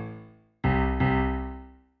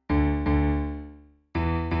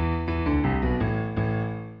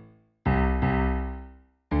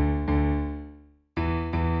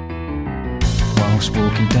 Whilst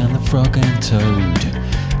walking down the Frog and Toad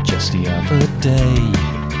just the other day,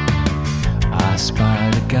 I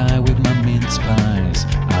spied a guy with my mince pies.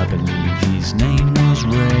 I believe his name was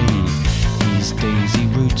Ray. His daisy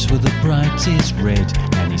roots were the brightest red,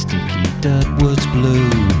 and his sticky dirt was blue.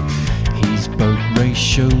 His boat race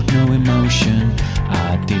showed no emotion.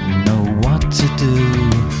 I didn't know what to do.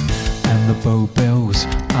 And the bow bells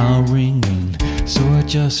are ringing, so I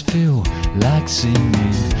just feel like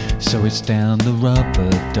singing. So it's down the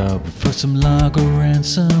rubber dub for some lager and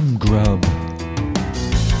some grub.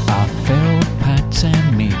 I felt Pat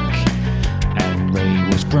and Mick, and Ray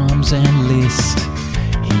was Brahms and Liszt.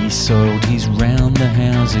 He sold his round the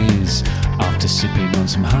houses after sipping on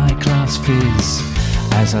some high-class fizz.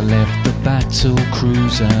 As I left the battle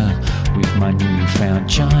cruiser with my newfound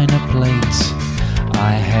china plate,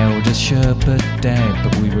 I held a sherbet dab,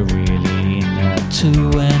 but we were really in a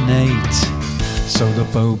 2 and 8. So the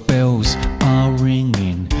bow bells are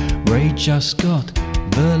ringing. Ray just got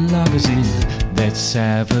the luggers in. Let's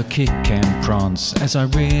have a kick and prance, as I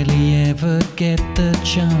rarely ever get the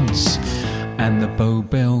chance. And the bow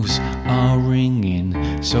bells are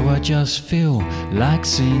ringing, so I just feel like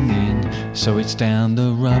singing. So it's down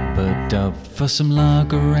the rubber dub for some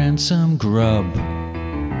lager and some grub.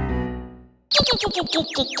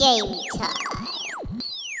 Game time.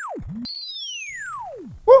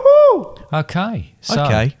 Woohoo! Okay. So,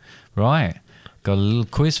 Okay. Right. Got a little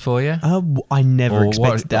quiz for you. I never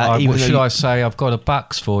expected that. What should I say? I've got a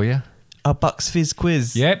Bucks for you. A Bucks Fizz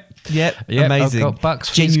quiz. Yep. Yep. Yep, Amazing. I've got Bucks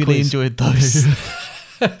Fizz Genuinely quiz. enjoyed those.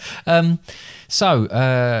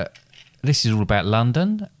 This is all about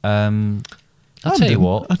London. I'll tell you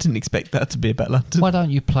what. I didn't expect that to be about London. Why don't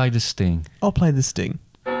you play the sting? I'll play the sting.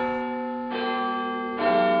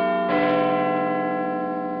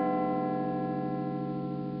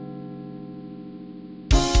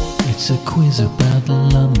 It's a quiz about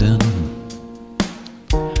London.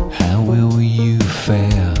 How will you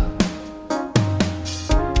fare?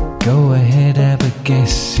 Go ahead, have a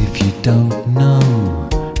guess if you don't know.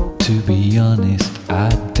 To be honest, I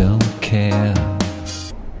don't care.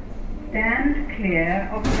 Stand clear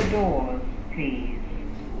of the doors, please.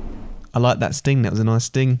 I like that sting. That was a nice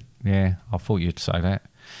sting. Yeah, I thought you'd say that.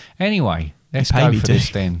 Anyway, let's pay go me for to. this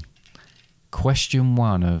then. Question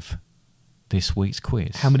 1 of this week's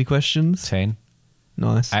quiz. How many questions? 10.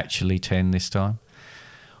 Nice. Actually 10 this time.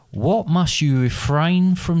 What must you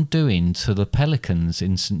refrain from doing to the Pelicans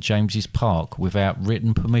in St James's Park without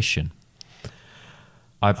written permission?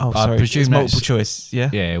 I presume it's multiple that's choice. Yeah.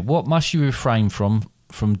 Yeah. What must you refrain from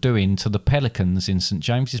doing to the Pelicans in St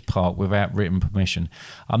James's Park without written permission?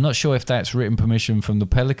 I'm not sure if that's written permission from the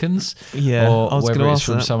Pelicans, Yeah, or I was whether gonna it's ask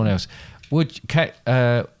from that. someone else.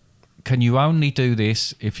 Can you only do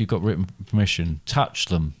this if you've got written permission? Touch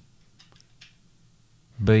them.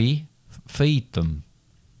 B, feed them.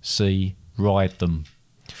 C, ride them.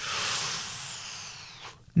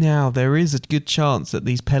 Now, there is a good chance that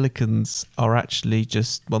these pelicans are actually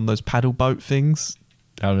just one of those paddle boat things.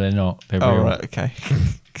 Oh, they're not. They're Oh, real. right, okay.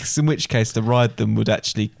 'Cause in which case, the ride them would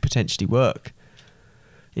actually potentially work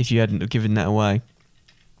if you hadn't have given that away.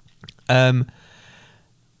 I'm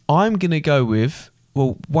going to go with,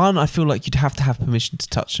 well, one, I feel like you'd have to have permission to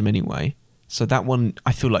touch them anyway. So that one,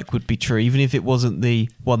 I feel like, would be true. Even if it wasn't the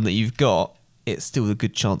one that you've got, it's still a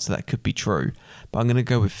good chance that could be true. But I'm going to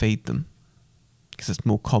go with feed them because it's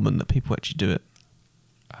more common that people actually do it.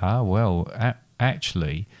 Ah, well,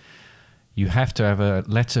 actually, you have to have a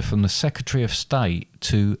letter from the Secretary of State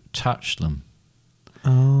to touch them.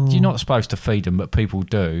 Oh. You're not supposed to feed them, but people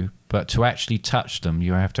do. But to actually touch them,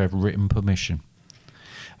 you have to have written permission.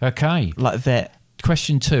 Okay. Like that.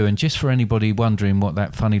 Question 2, and just for anybody wondering what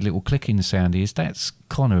that funny little clicking sound is, that's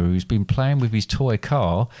Connor, who's been playing with his toy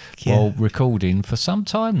car while recording for some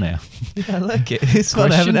time now. Yeah, I like it. It's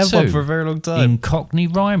fun. I haven't had one for a very long time. In Cockney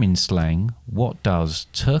rhyming slang, what does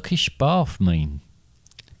Turkish bath mean?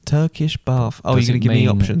 Turkish bath. Oh, Does you're going it to give me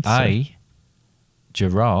mean options. A,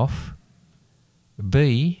 giraffe,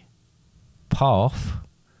 B, path,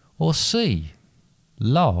 or C,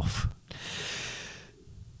 laugh?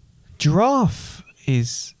 Giraffe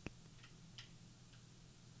is...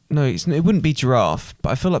 No, it wouldn't be giraffe, but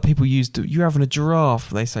I feel like people use... You're having a giraffe,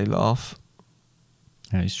 they say laugh.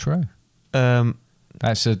 That is true. Um,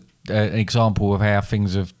 That's an example of how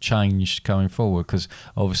things have changed going forward, because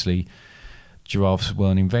obviously giraffes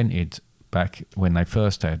weren't invented back when they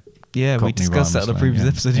first had. yeah, we Cockney discussed that rhyming on the previous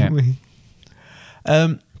slang, episode, yeah.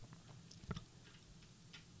 didn't we?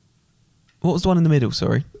 What was the one in the middle,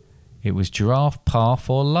 sorry? It was giraffe, path,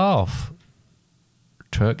 or laugh.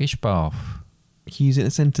 Turkish bath. Can you use it in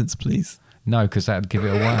a sentence, please? No, because that would give it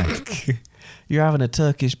away. You're having a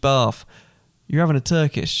Turkish bath. You're having a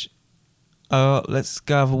Turkish. Let's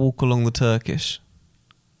go have a walk along the Turkish.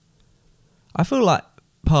 I feel like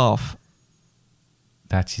path.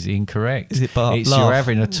 That is incorrect. Is it bath? It's Laugh. You're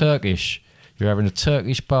having a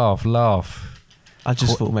Turkish bath, laugh. I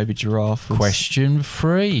just thought maybe giraffe was... Question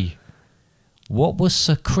 3. What was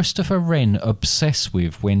Sir Christopher Wren obsessed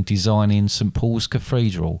with when designing St Paul's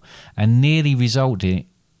Cathedral and nearly resulted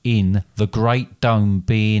in the Great Dome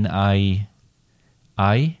being A,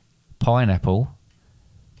 pineapple,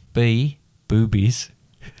 B, boobies,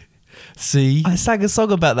 C, I sang a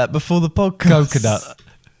song about that before the podcast. coconut?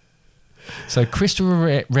 So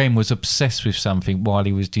Christopher Wren was obsessed with something while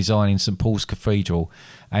he was designing St Paul's Cathedral,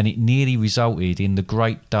 and it nearly resulted in the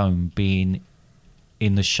Great Dome being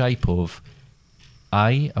in the shape of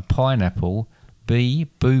A, a pineapple, B,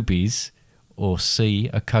 boobies, or C,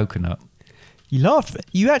 a coconut. You laughed.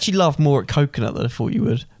 You actually laughed more at coconut than I thought you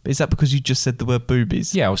would. But is that because you just said the word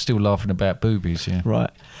boobies? Yeah, I was still laughing about boobies, yeah. Right.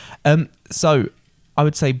 So I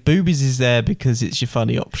would say boobies is there because it's your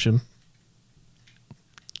funny option.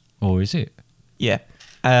 Or is it? Yeah.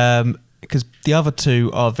 Because the other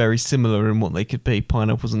two are very similar in what they could be,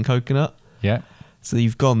 pineapples and coconut. Yeah. So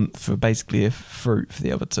you've gone for basically a fruit for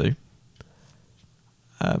the other two.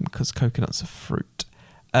 Because coconut's a fruit.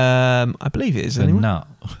 I believe it is A anyway. nut.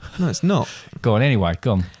 No, it's not. Go on, anyway,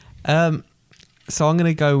 go on. So I'm going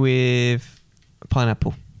to go with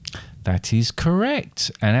pineapple. That is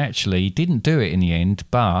correct. And actually, he didn't do it in the end,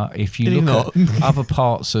 but if you Did he look not? at other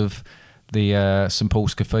parts of the St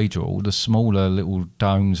Paul's Cathedral, the smaller little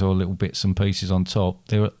domes or little bits and pieces on top,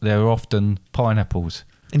 they're often pineapples.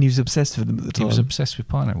 And he was obsessed with them at the time. He was obsessed with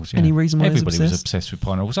pineapples, yeah. Any reason why he was Everybody was obsessed? obsessed with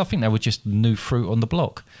pineapples. I think they were just new fruit on the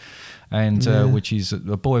block, and Yeah. which is a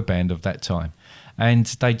boy band of that time. And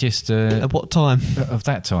they just... At what time? of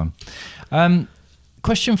that time.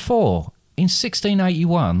 Question 4. In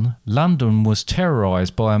 1681, London was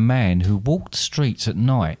terrorised by a man who walked the streets at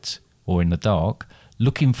night, or in the dark,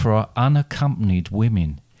 looking for unaccompanied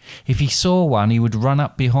women. If he saw one, he would run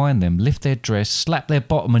up behind them, lift their dress, slap their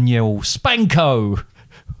bottom and yell, "Spanko!"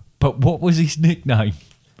 But what was his nickname?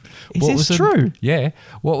 Is this true? Yeah.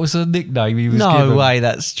 What was the nickname he was No given? way,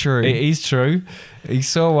 that's true. It is true. He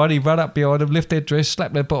saw one, he ran up behind them, lift their dress,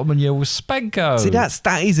 slap their bottom and yell, Spanko. See,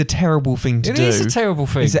 that is a terrible thing to do. It is a terrible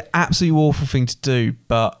thing. It's an absolutely awful thing to do,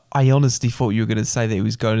 but I honestly thought you were going to say that he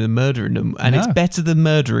was going and murdering them, and it's No. better than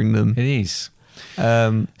murdering them. It is.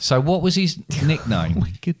 Um, So what was his nickname? Oh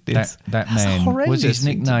my goodness. That That's a man. Was horrendous his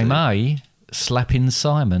thing to nickname do. A, Slapping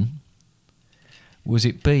Simon? Was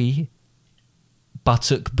it B,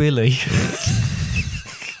 Buttock Billy?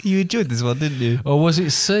 you enjoyed this one, didn't you? Or was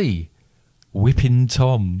it C, Whipping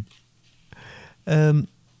Tom?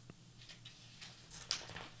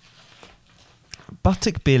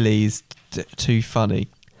 Buttock Billy is too funny.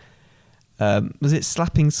 Was it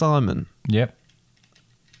Slapping Simon? Yep.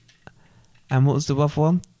 And what was the other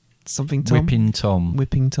one? Something Tom? Whipping Tom.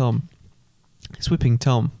 Whipping Tom. It's Whipping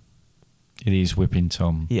Tom. It is Whipping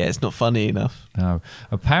Tom. Yeah, it's not funny enough. No.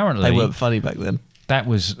 Apparently, They weren't funny back then. that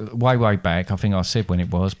was way back. I think I said when it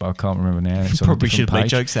was, but I can't remember now. It's on a Probably different should make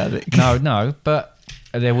page. jokes out of it. No, but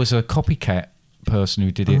there was a copycat person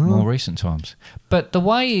who did it more recent times. But the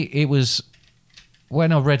way it was,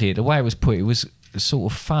 when I read it, the way it was put, it was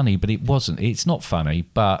sort of funny, but it wasn't. It's not funny,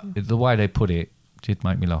 but the way they put it did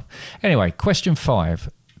make me laugh. Anyway, question 5,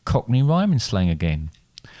 Cockney rhyming slang again.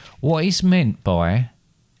 What is meant by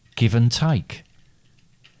give and take?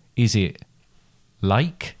 Is it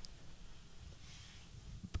lake?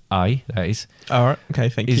 A, that is. All right. Okay,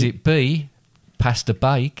 thank you. Is it B, pasta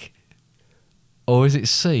bake? Or is it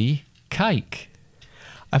C, cake?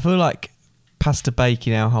 I feel like pasta bake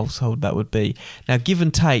in our household, that would be. Now, give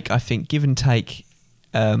and take, I think give and take,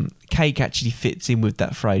 cake actually fits in with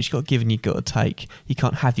that phrase. You've got to give and you've got to take. You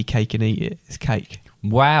can't have your cake and eat it. It's cake.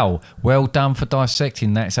 Wow, well done for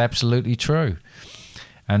dissecting. That's absolutely true.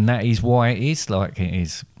 And that is why it is like it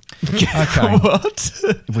is. Okay. What?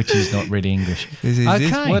 Which is not really English. This is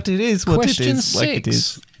what it is, what it Question is, 6. like it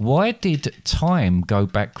is. Why did time go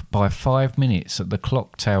back by 5 minutes at the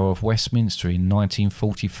clock tower of Westminster in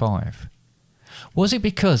 1945? Was it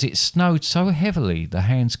because it snowed so heavily the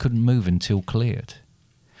hands couldn't move until cleared?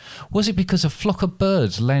 Was it because a flock of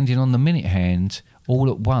birds landing on the minute hand all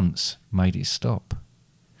at once made it stop?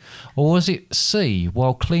 Or was it C,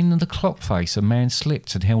 while cleaning the clock face, a man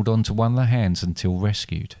slipped and held on to one of the hands until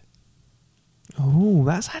rescued? Oh,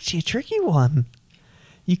 that's actually a tricky one.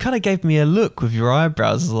 You kind of gave me a look with your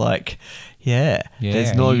eyebrows like, yeah,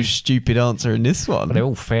 there's no stupid answer in this one. Well, they're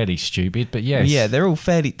all fairly stupid, but yes. Yeah, they're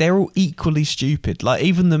all equally stupid. Like,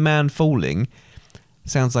 even the man falling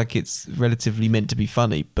sounds like it's relatively meant to be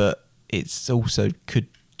funny, but it's also could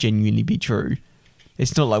genuinely be true.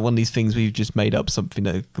 It's not like one of these things we've just made up something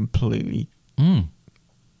that completely...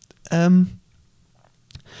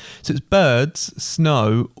 So it's birds,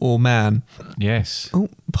 snow, or man. Yes. Oh,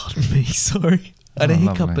 pardon me, sorry. I had a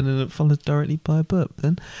hiccup lovely. and then it followed directly by a burp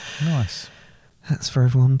then. Nice. That's for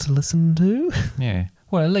everyone to listen to. Yeah.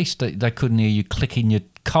 Well, at least they couldn't hear you clicking your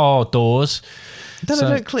car doors. No, So-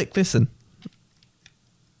 don't click, listen.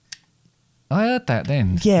 I heard that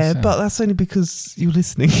then. Yeah, So- but that's only because you're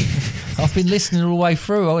listening. I've been listening all the way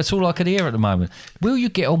through. Oh, it's all I could hear at the moment. Will you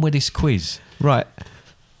get on with this quiz? Right.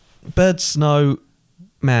 Bird, snow,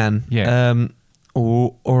 man. Yeah.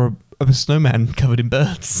 Or a snowman covered in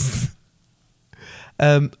birds.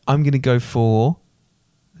 I'm going to go for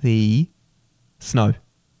the snow.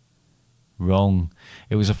 Wrong.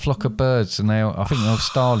 It was a flock of birds, and I think they were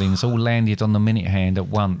starlings, all landed on the minute hand at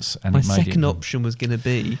once, and My it made second it. option was going to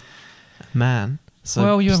be man. So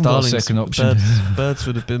Well, you haven't got a starlings, second option. Birds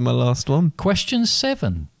would have been my last one. Question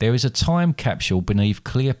 7. There is a time capsule beneath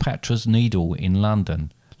Cleopatra's Needle in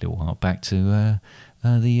London. A little while back to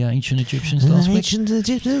the ancient Egyptians last week.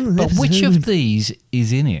 But which of these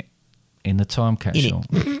is in it, in the time capsule?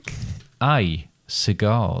 A,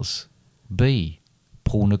 cigars. B,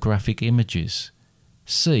 pornographic images.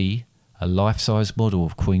 C, a life-size model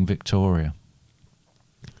of Queen Victoria.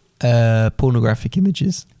 Pornographic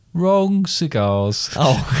images. Wrong, cigars.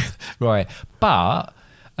 Oh. Right. But...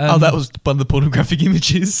 that was one of the pornographic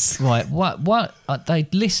images. Right, what they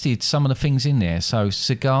listed some of the things in there. So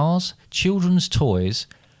cigars, children's toys,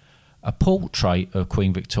 a portrait of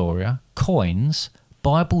Queen Victoria, coins,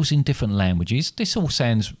 Bibles in different languages. This all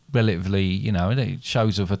sounds relatively, it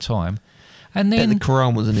shows of a time. And then the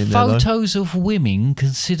Quran wasn't in there, though. photos of women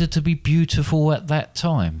considered to be beautiful at that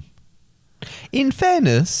time. In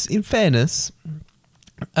fairness,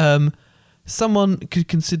 someone could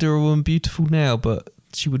consider a woman beautiful now, but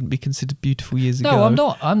she wouldn't be considered beautiful years ago. No,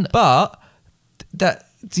 I'm not. But that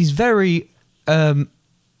is very.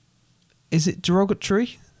 Is it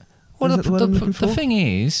derogatory? Well, Is that the word I'm looking the for? thing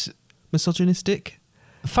is, Misogynistic.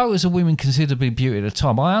 photos of women considered to be beauty at the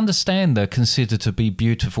time. I understand they're considered to be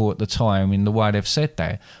beautiful at the time in the way they've said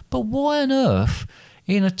that. But why on earth,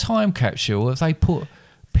 in a time capsule, have they put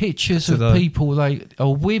pictures of people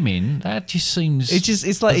or women? That just seems.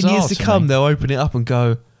 It's like in years to come, they'll open it up and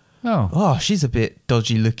go, "Oh, she's a bit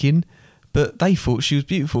dodgy looking," but they thought she was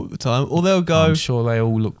beautiful at the time. Or they'll go, I'm sure they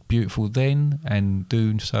all looked beautiful then and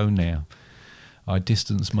do so now. I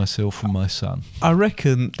distance myself from my son. I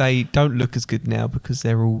reckon they don't look as good now because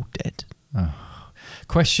they're all dead.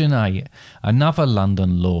 Question 8. Another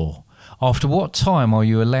London law. After what time are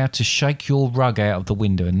you allowed to shake your rug out of the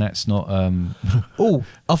window? And that's not...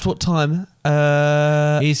 after what time?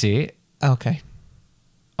 Is it Okay.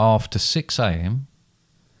 after 6 a.m,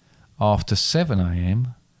 after 7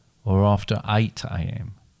 a.m, or after 8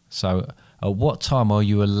 a.m? So at what time are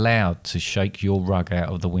you allowed to shake your rug out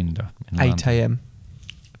of the window? 8 a.m.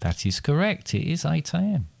 That is correct. It is 8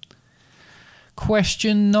 a.m.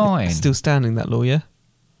 Question 9. It's still standing, that law, yeah?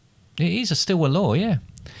 It is still a law, yeah.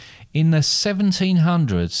 In the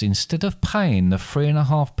 1700s, instead of paying the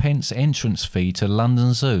 3.5 pence entrance fee to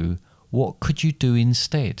London Zoo, what could you do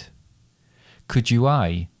instead? Could you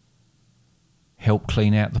A, help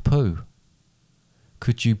clean out the poo?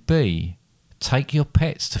 Could you B, take your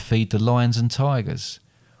pets to feed the lions and tigers?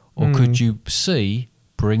 Or could you C,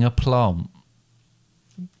 bring a plant?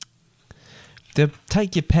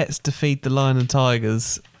 Take your pets to feed the lion and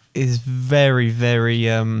tigers is very, very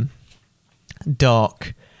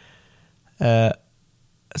dark. So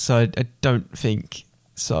I don't think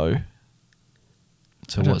so.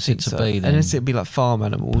 So what's it to be then? Unless it'd be like farm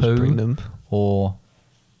animals, Poo bring them. Or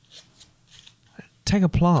take a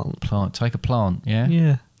plant. Take a plant, yeah?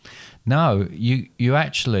 Yeah. No, you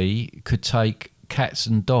actually could take cats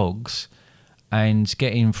and dogs and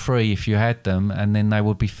get in free if you had them, and then they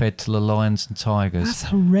would be fed to the lions and tigers. That's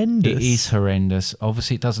horrendous. It is horrendous.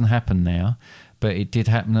 Obviously, it doesn't happen now, but it did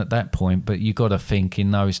happen at that point. But you got to think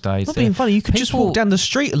in those days. Not being funny, you could just walk down the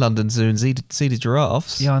street of London Zoo and see the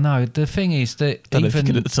giraffes. Yeah, I know. The thing is that don't know if you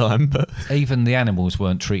could at the time, but even the animals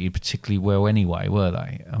weren't treated particularly well anyway, were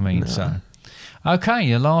they? I mean, so okay.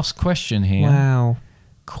 Your last question here. Wow.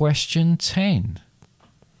 Question 10.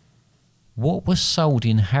 What was sold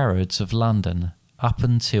in Harrods of London up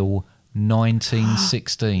until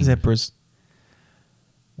 1916? Zebras.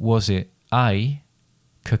 Was it A,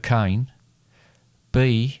 cocaine,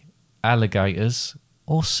 B, alligators,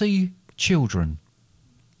 or C, children?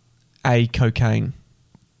 A, cocaine.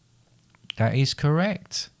 That is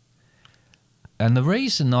correct. And the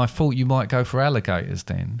reason I thought you might go for alligators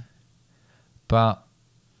then, but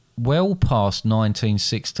well past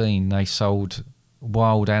 1916 they sold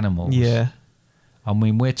wild animals. Yeah. I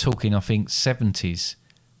mean, we're talking, I think, 70s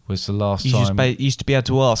was the last you time. You used to be able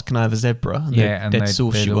to ask, can I have a zebra? And they'd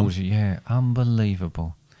source you one. Yeah,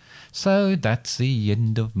 unbelievable. So that's the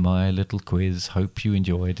end of my little quiz. Hope you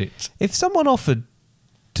enjoyed it. If someone offered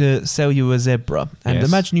to sell you a zebra, and Yes.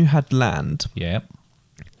 imagine you had land, Yeah.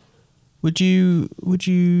 would you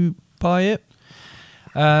buy it?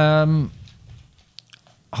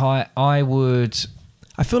 I would.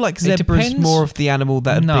 I feel like It zebra's depends. more of the animal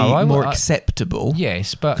that would be more acceptable.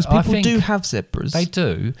 Yes, but Because I people think do have zebras. they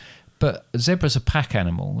do, but zebras are pack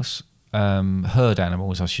animals, herd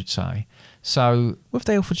animals, I should say. So, What if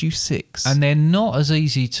they offered you 6? and they're not as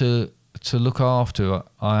easy to look after,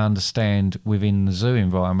 I understand, within the zoo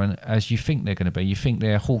environment as you think they're going to be. You think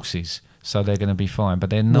they're horses, so they're going to be fine, but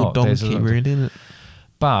they're more not. There's a donkey, lot- really, isn't it?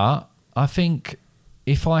 But I think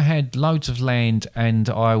if I had loads of land and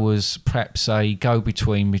I was perhaps a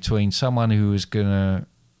go-between between someone who was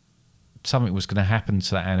something was going to happen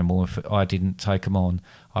to that animal if I didn't take them on,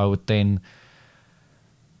 I would then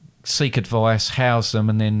seek advice, house them,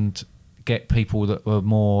 and then get people that were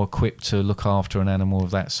more equipped to look after an animal of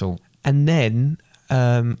that sort. And then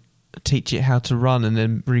teach it how to run and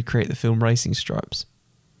then recreate the film Racing Stripes.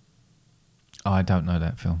 I don't know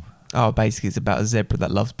that film. Oh, basically it's about a zebra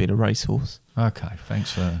that loves being a racehorse. Okay,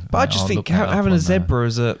 thanks for. But I just I'll think look that up having a on, zebra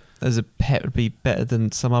as a pet would be better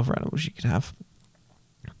than some other animals you could have.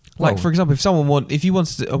 Like, Well- for example, if you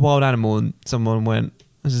wanted a wild animal and someone went,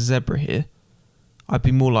 "There's a zebra here," I'd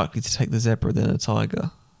be more likely to take the zebra than a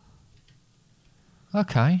tiger.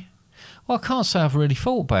 Okay. Well, I can't say I've really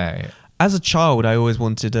thought about it. As a child, I always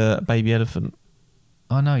wanted a baby elephant,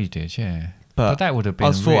 I know you did, yeah. but that would have been.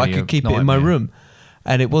 I thought I really could a keep it in my nightmare. room.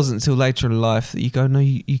 And it wasn't until later in life that you go, no,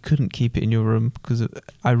 you couldn't keep it in your room because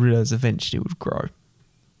I realised eventually it would grow.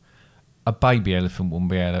 A baby elephant wouldn't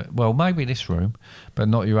be able to. Well, maybe this room, but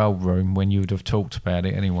not your old room when you would have talked about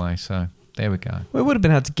it anyway. So there we go. Well, it would have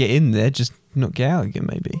been able to get in there, just not get out again,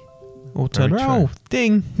 maybe. Or turn Very around. true. Oh,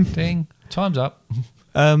 ding. Ding. Time's up.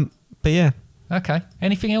 But yeah. Okay.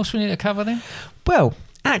 Anything else we need to cover then? Well,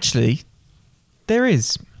 actually, there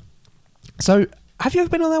is. So, have you ever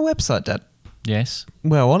been on our website, Dad? Yes.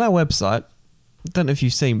 Well, on our website, I don't know if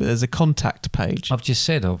you've seen, but there's a contact page. I've just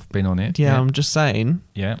said I've been on it. Yeah, I'm just saying.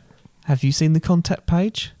 Yeah. Have you seen the contact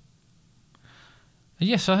page?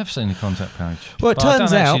 Yes, I have seen the contact page. Well, it But I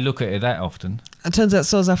turns don't out- actually look at it that often. It turns out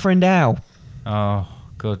so is our friend Al. Oh,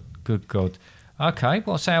 good God. Okay,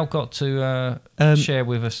 what's Al got to share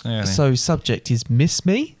with us now then? So subject is miss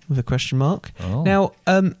me with a question mark. Oh. Now,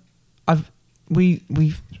 I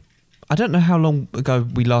don't know how long ago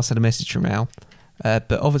we last had a message from Al,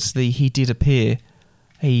 but obviously he did appear.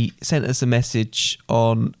 He sent us a message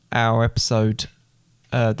on our episode,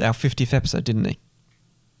 our 50th episode, didn't he?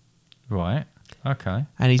 Right, okay.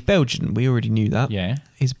 And he's Belgian. We already knew that. Yeah,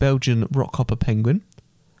 He's a Belgian rockhopper penguin.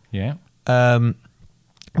 yeah.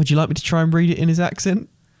 Would you like me to try and read it in his accent?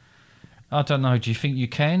 I don't know, do you think you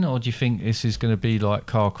can, or do you think this is going to be like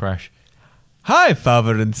Car Crash? Hi,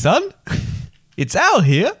 father and son. It's Al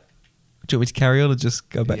here. Do you want me to carry on or just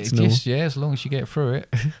go back to normal? Just, yeah, as long as you get through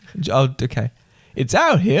it. Oh, okay. It's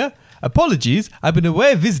Al here. Apologies, I've been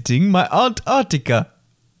away visiting my Aunt Artica.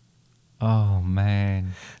 Oh,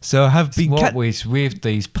 man. So I have been What was with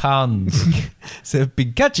these puns? so I've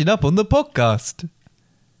been catching up on the podcast.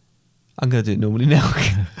 I'm going to do it normally now.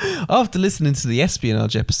 After listening to the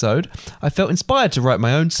espionage episode, I felt inspired to write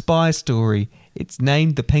my own spy story. It's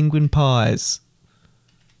named The Penguin Pies.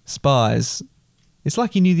 Spies. It's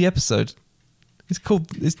like you knew the episode.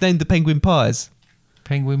 It's named The Penguin Pies.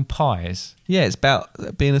 Penguin pies? Yeah, it's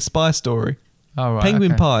about being a spy story. Oh, right.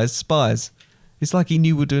 Penguin okay. Pies, Spies. It's like he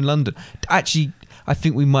knew we were doing London. Actually, I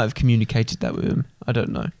think we might have communicated that with him. I don't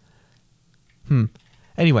know.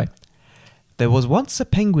 Anyway, there was once a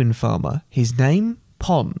penguin farmer. His name,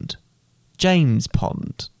 Pond. James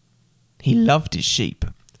Pond. He loved his sheep,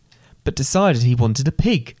 but decided he wanted a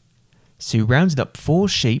pig. So he rounded up 4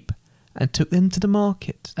 sheep and took them to the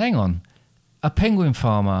market. Hang on. A penguin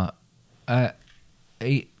farmer,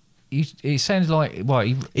 it sounds like, what,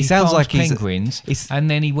 he sounds farms like he's a- penguins, it's- and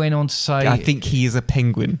then he went on to say... I think he is a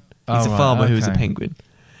penguin. He's Oh, a right, farmer who is a okay. penguin.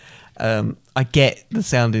 I get the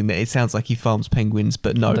sounding that it sounds like he farms penguins,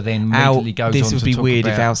 but no. But then Al, immediately goes this on would to be talk weird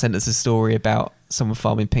if about- Al sent us a story about someone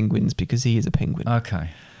farming penguins because he is a penguin. Okay.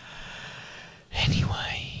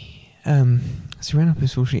 Anyway, so he ran up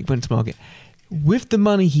his full sheet, went to market. With the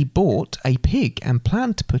money, he bought a pig and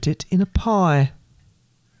planned to put it in a pie.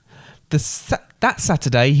 That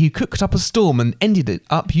Saturday, he cooked up a storm and ended it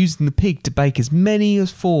up using the pig to bake as many as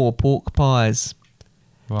 4 pork pies.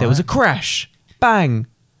 There was a crash. Bang.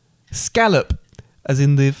 Scallop, as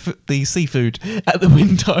in the seafood, at the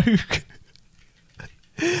window.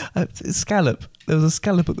 Scallop. There was a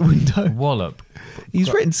scallop at the window. Wallop.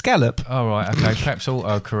 He's written scallop. Oh, right, okay. Perhaps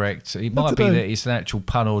autocorrect. It might be dunno. that it's an actual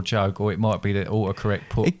pun or joke, or it might be that autocorrect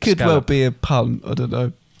put It could well scallop. be a pun. I don't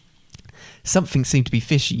know. Something seemed to be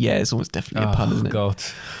fishy. Yeah, it's almost definitely a pun, isn't it? God.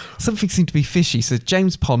 Something seemed to be fishy, so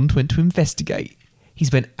James Pond went to investigate. He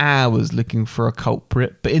spent hours looking for a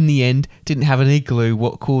culprit, but in the end, didn't have any clue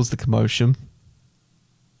what caused the commotion.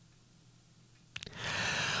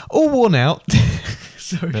 All worn out.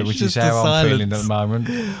 Sorry, Which just is the how I'm feeling at silence.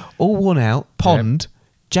 the moment. All worn out, Pond,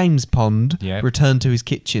 James Pond, Yep. returned to his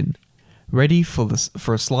kitchen, ready for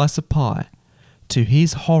a slice of pie. To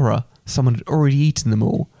his horror, someone had already eaten them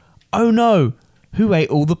all. Oh no! Who ate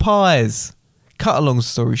all the pies? Cut a long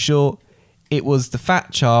story short, it was the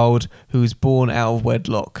fat child who was born out of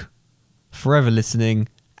wedlock. Forever listening,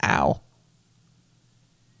 Al.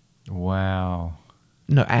 Wow.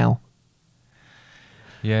 No, Al.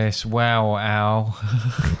 Yes, wow, Al.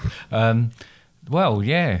 Well,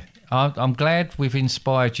 yeah. I'm glad we've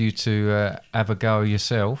inspired you to have a go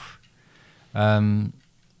yourself.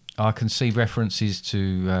 I can see references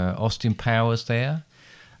to Austin Powers there,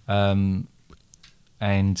 and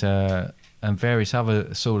various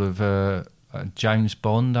other sort of James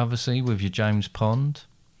Bond, obviously, with your James Pond.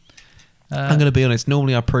 I'm going to be honest,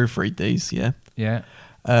 normally I proofread these, yeah? Yeah.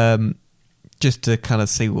 Just to kind of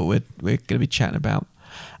see what we're going to be chatting about.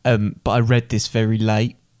 But I read this very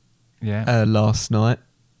late Yeah. last night.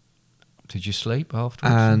 Did you sleep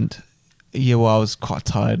afterwards? And yeah, well, I was quite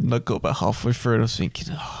tired, and I got about halfway through, and I was thinking,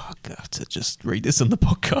 oh, I'm gonna have to just read this on the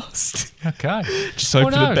podcast. Okay. Just hope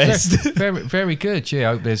for the best. Very, very good.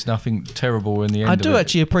 Yeah, I hope there's nothing terrible in the end I of do it.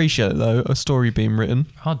 actually appreciate, though, a story being written.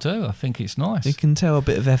 I do. I think it's nice. You can tell a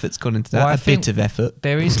bit of effort's gone into that. Well, I a think bit of effort.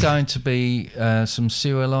 There is going to be some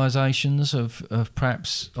serialisations of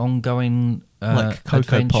perhaps ongoing Like Cocoa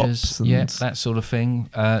adventures. Pops and- Yeah, that sort of thing.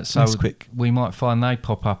 So Nice quick. we might find they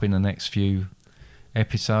pop up in the next few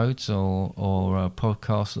episodes or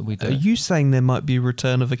podcasts that we do. Are you saying there might be a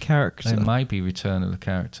return of a character? There may be return of the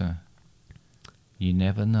character. You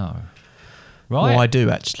never know. Right? Well, I do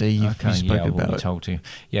actually. You spoke I've about already it. told you.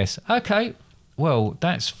 Yes. Okay. Well,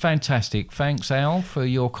 that's fantastic. Thanks, Al, for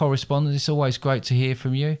your correspondence. It's always great to hear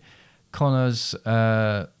from you. Connor's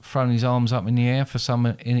thrown his arms up in the air for some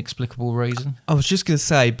inexplicable reason. I was just going to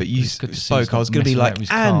say, but you It's good to see spoke. he's I was not going to be messing around like, with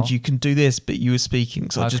his and car." you can do this, but you were speaking,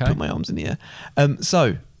 so I just Okay. put my arms in the air.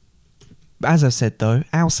 So, as I said though,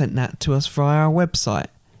 Al sent that to us via our website.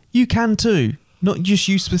 You can too. Not just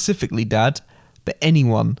you specifically, Dad, but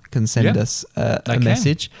anyone can send Yeah, us they a can.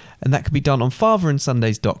 message, and that can be done on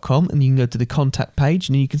fatherandsundays.com, and you can go to the contact page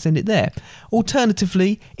and you can send it there.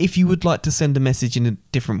 Alternatively, if you would like to send a message in a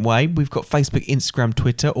different way, we've got Facebook, Instagram,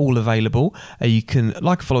 Twitter, all available. You can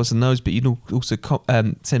like and follow us on those, but you can also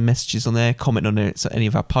send messages on there, comment on it, so any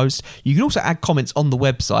of our posts. You can also add comments on the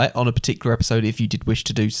website on a particular episode if you did wish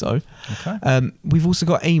to do so. Okay. We've also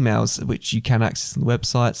got emails which you can access on the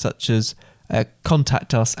website, such as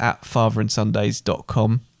contact us at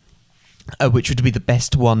fatherandsundays.com, which would be the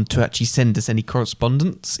best one to actually send us any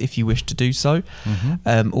correspondence if you wish to do so.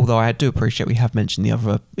 Although I do appreciate we have mentioned the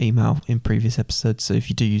other email in previous episodes, so if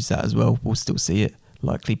you do use that as well, we'll still see it,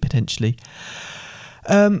 likely, potentially.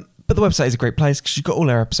 But the website is a great place because you've got all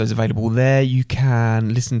our episodes available there. You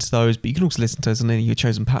can listen to those, but you can also listen to us on any of your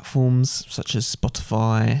chosen platforms, such as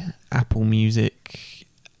Spotify, Apple Music,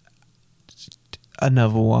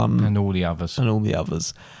 another one, And all the others. and all the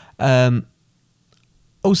others.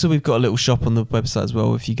 Also, we've got a little shop on the website as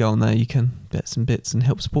well. If you go on there, you can get some bits and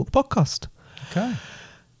help support the podcast. Okay.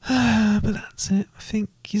 But that's it. I think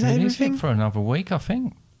is that It is everything? it for another week, I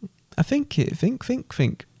think. I think it.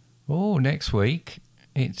 Think. Oh, next week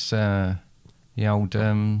it's the old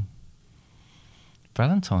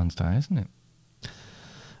Valentine's Day, isn't it?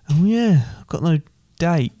 Oh yeah, I've got no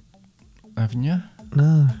date. Haven't you?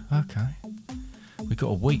 No. Okay. We've got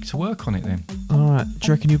a week to work on it then. All right. Do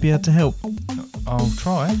you reckon you'll be able to help? I'll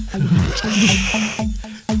try.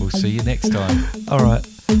 We'll see you next time. All right.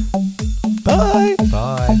 Bye.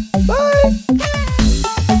 Bye. Bye.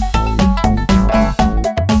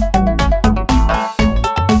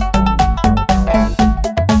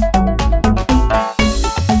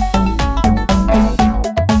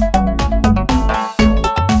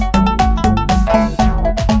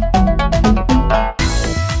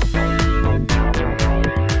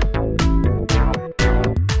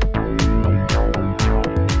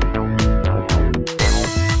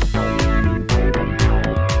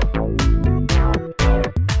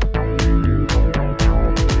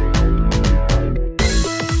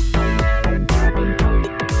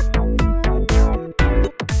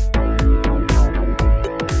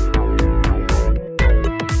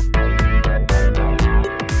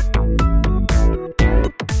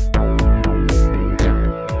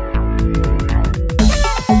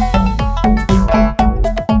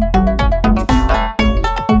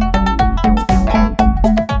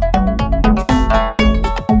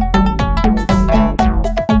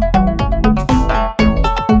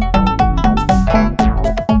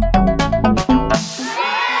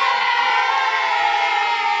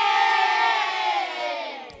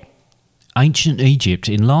 Ancient Egypt.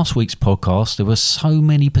 In last week's podcast, there were so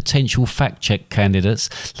many potential fact-check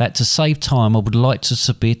candidates that to save time, I would like to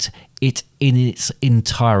submit it in its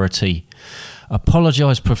entirety.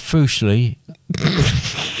 Apologise profusely.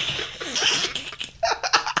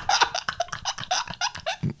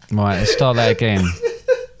 Right, let's start that again.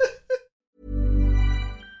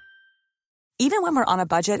 Even when we're on a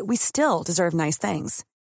budget, we still deserve nice things.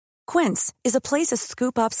 Quince is a place to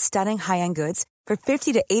scoop up stunning high-end goods for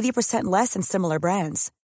 50 to 80% less than similar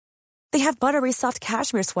brands. They have buttery soft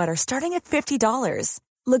cashmere sweaters starting at $50,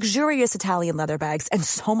 luxurious Italian leather bags, and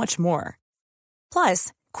so much more.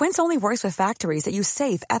 Plus, Quince only works with factories that use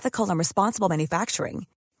safe, ethical, and responsible manufacturing.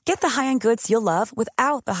 Get the high-end goods you'll love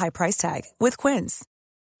without the high price tag with Quince.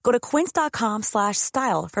 Go to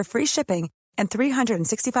quince.com/style for free shipping and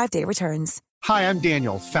 365-day returns. Hi, I'm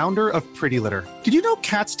Daniel, founder of Pretty Litter. Did you know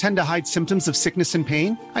cats tend to hide symptoms of sickness and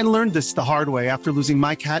pain? I learned this the hard way after losing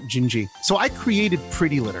my cat, Gingy. So I created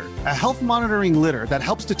Pretty Litter, a health monitoring litter that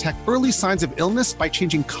helps detect early signs of illness by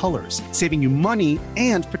changing colors, saving you money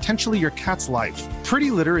and potentially your cat's life.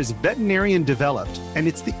 Pretty Litter is veterinarian developed, and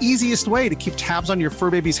it's the easiest way to keep tabs on your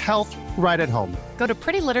fur baby's health right at home. Go to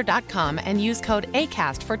prettylitter.com and use code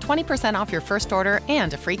ACAST for 20% off your first order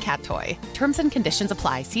and a free cat toy. Terms and conditions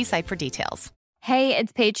apply. See site for details. Hey,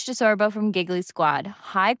 it's Paige DeSorbo from Giggly Squad.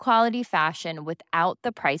 High quality fashion without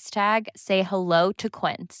the price tag. Say hello to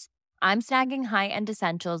Quince. I'm snagging high-end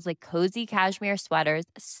essentials like cozy cashmere sweaters,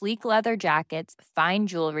 sleek leather jackets, fine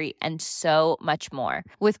jewelry, and so much more.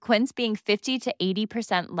 With Quince being 50 to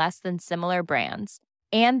 80% less than similar brands.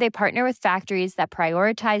 And they partner with factories that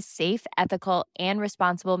prioritize safe, ethical, and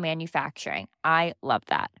responsible manufacturing. I love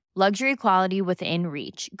that. Luxury quality within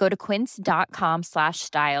reach. Go to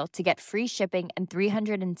quince.com/style to get free shipping and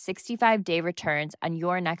 365-day returns on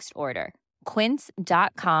your next order.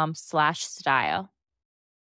 Quince.com/style.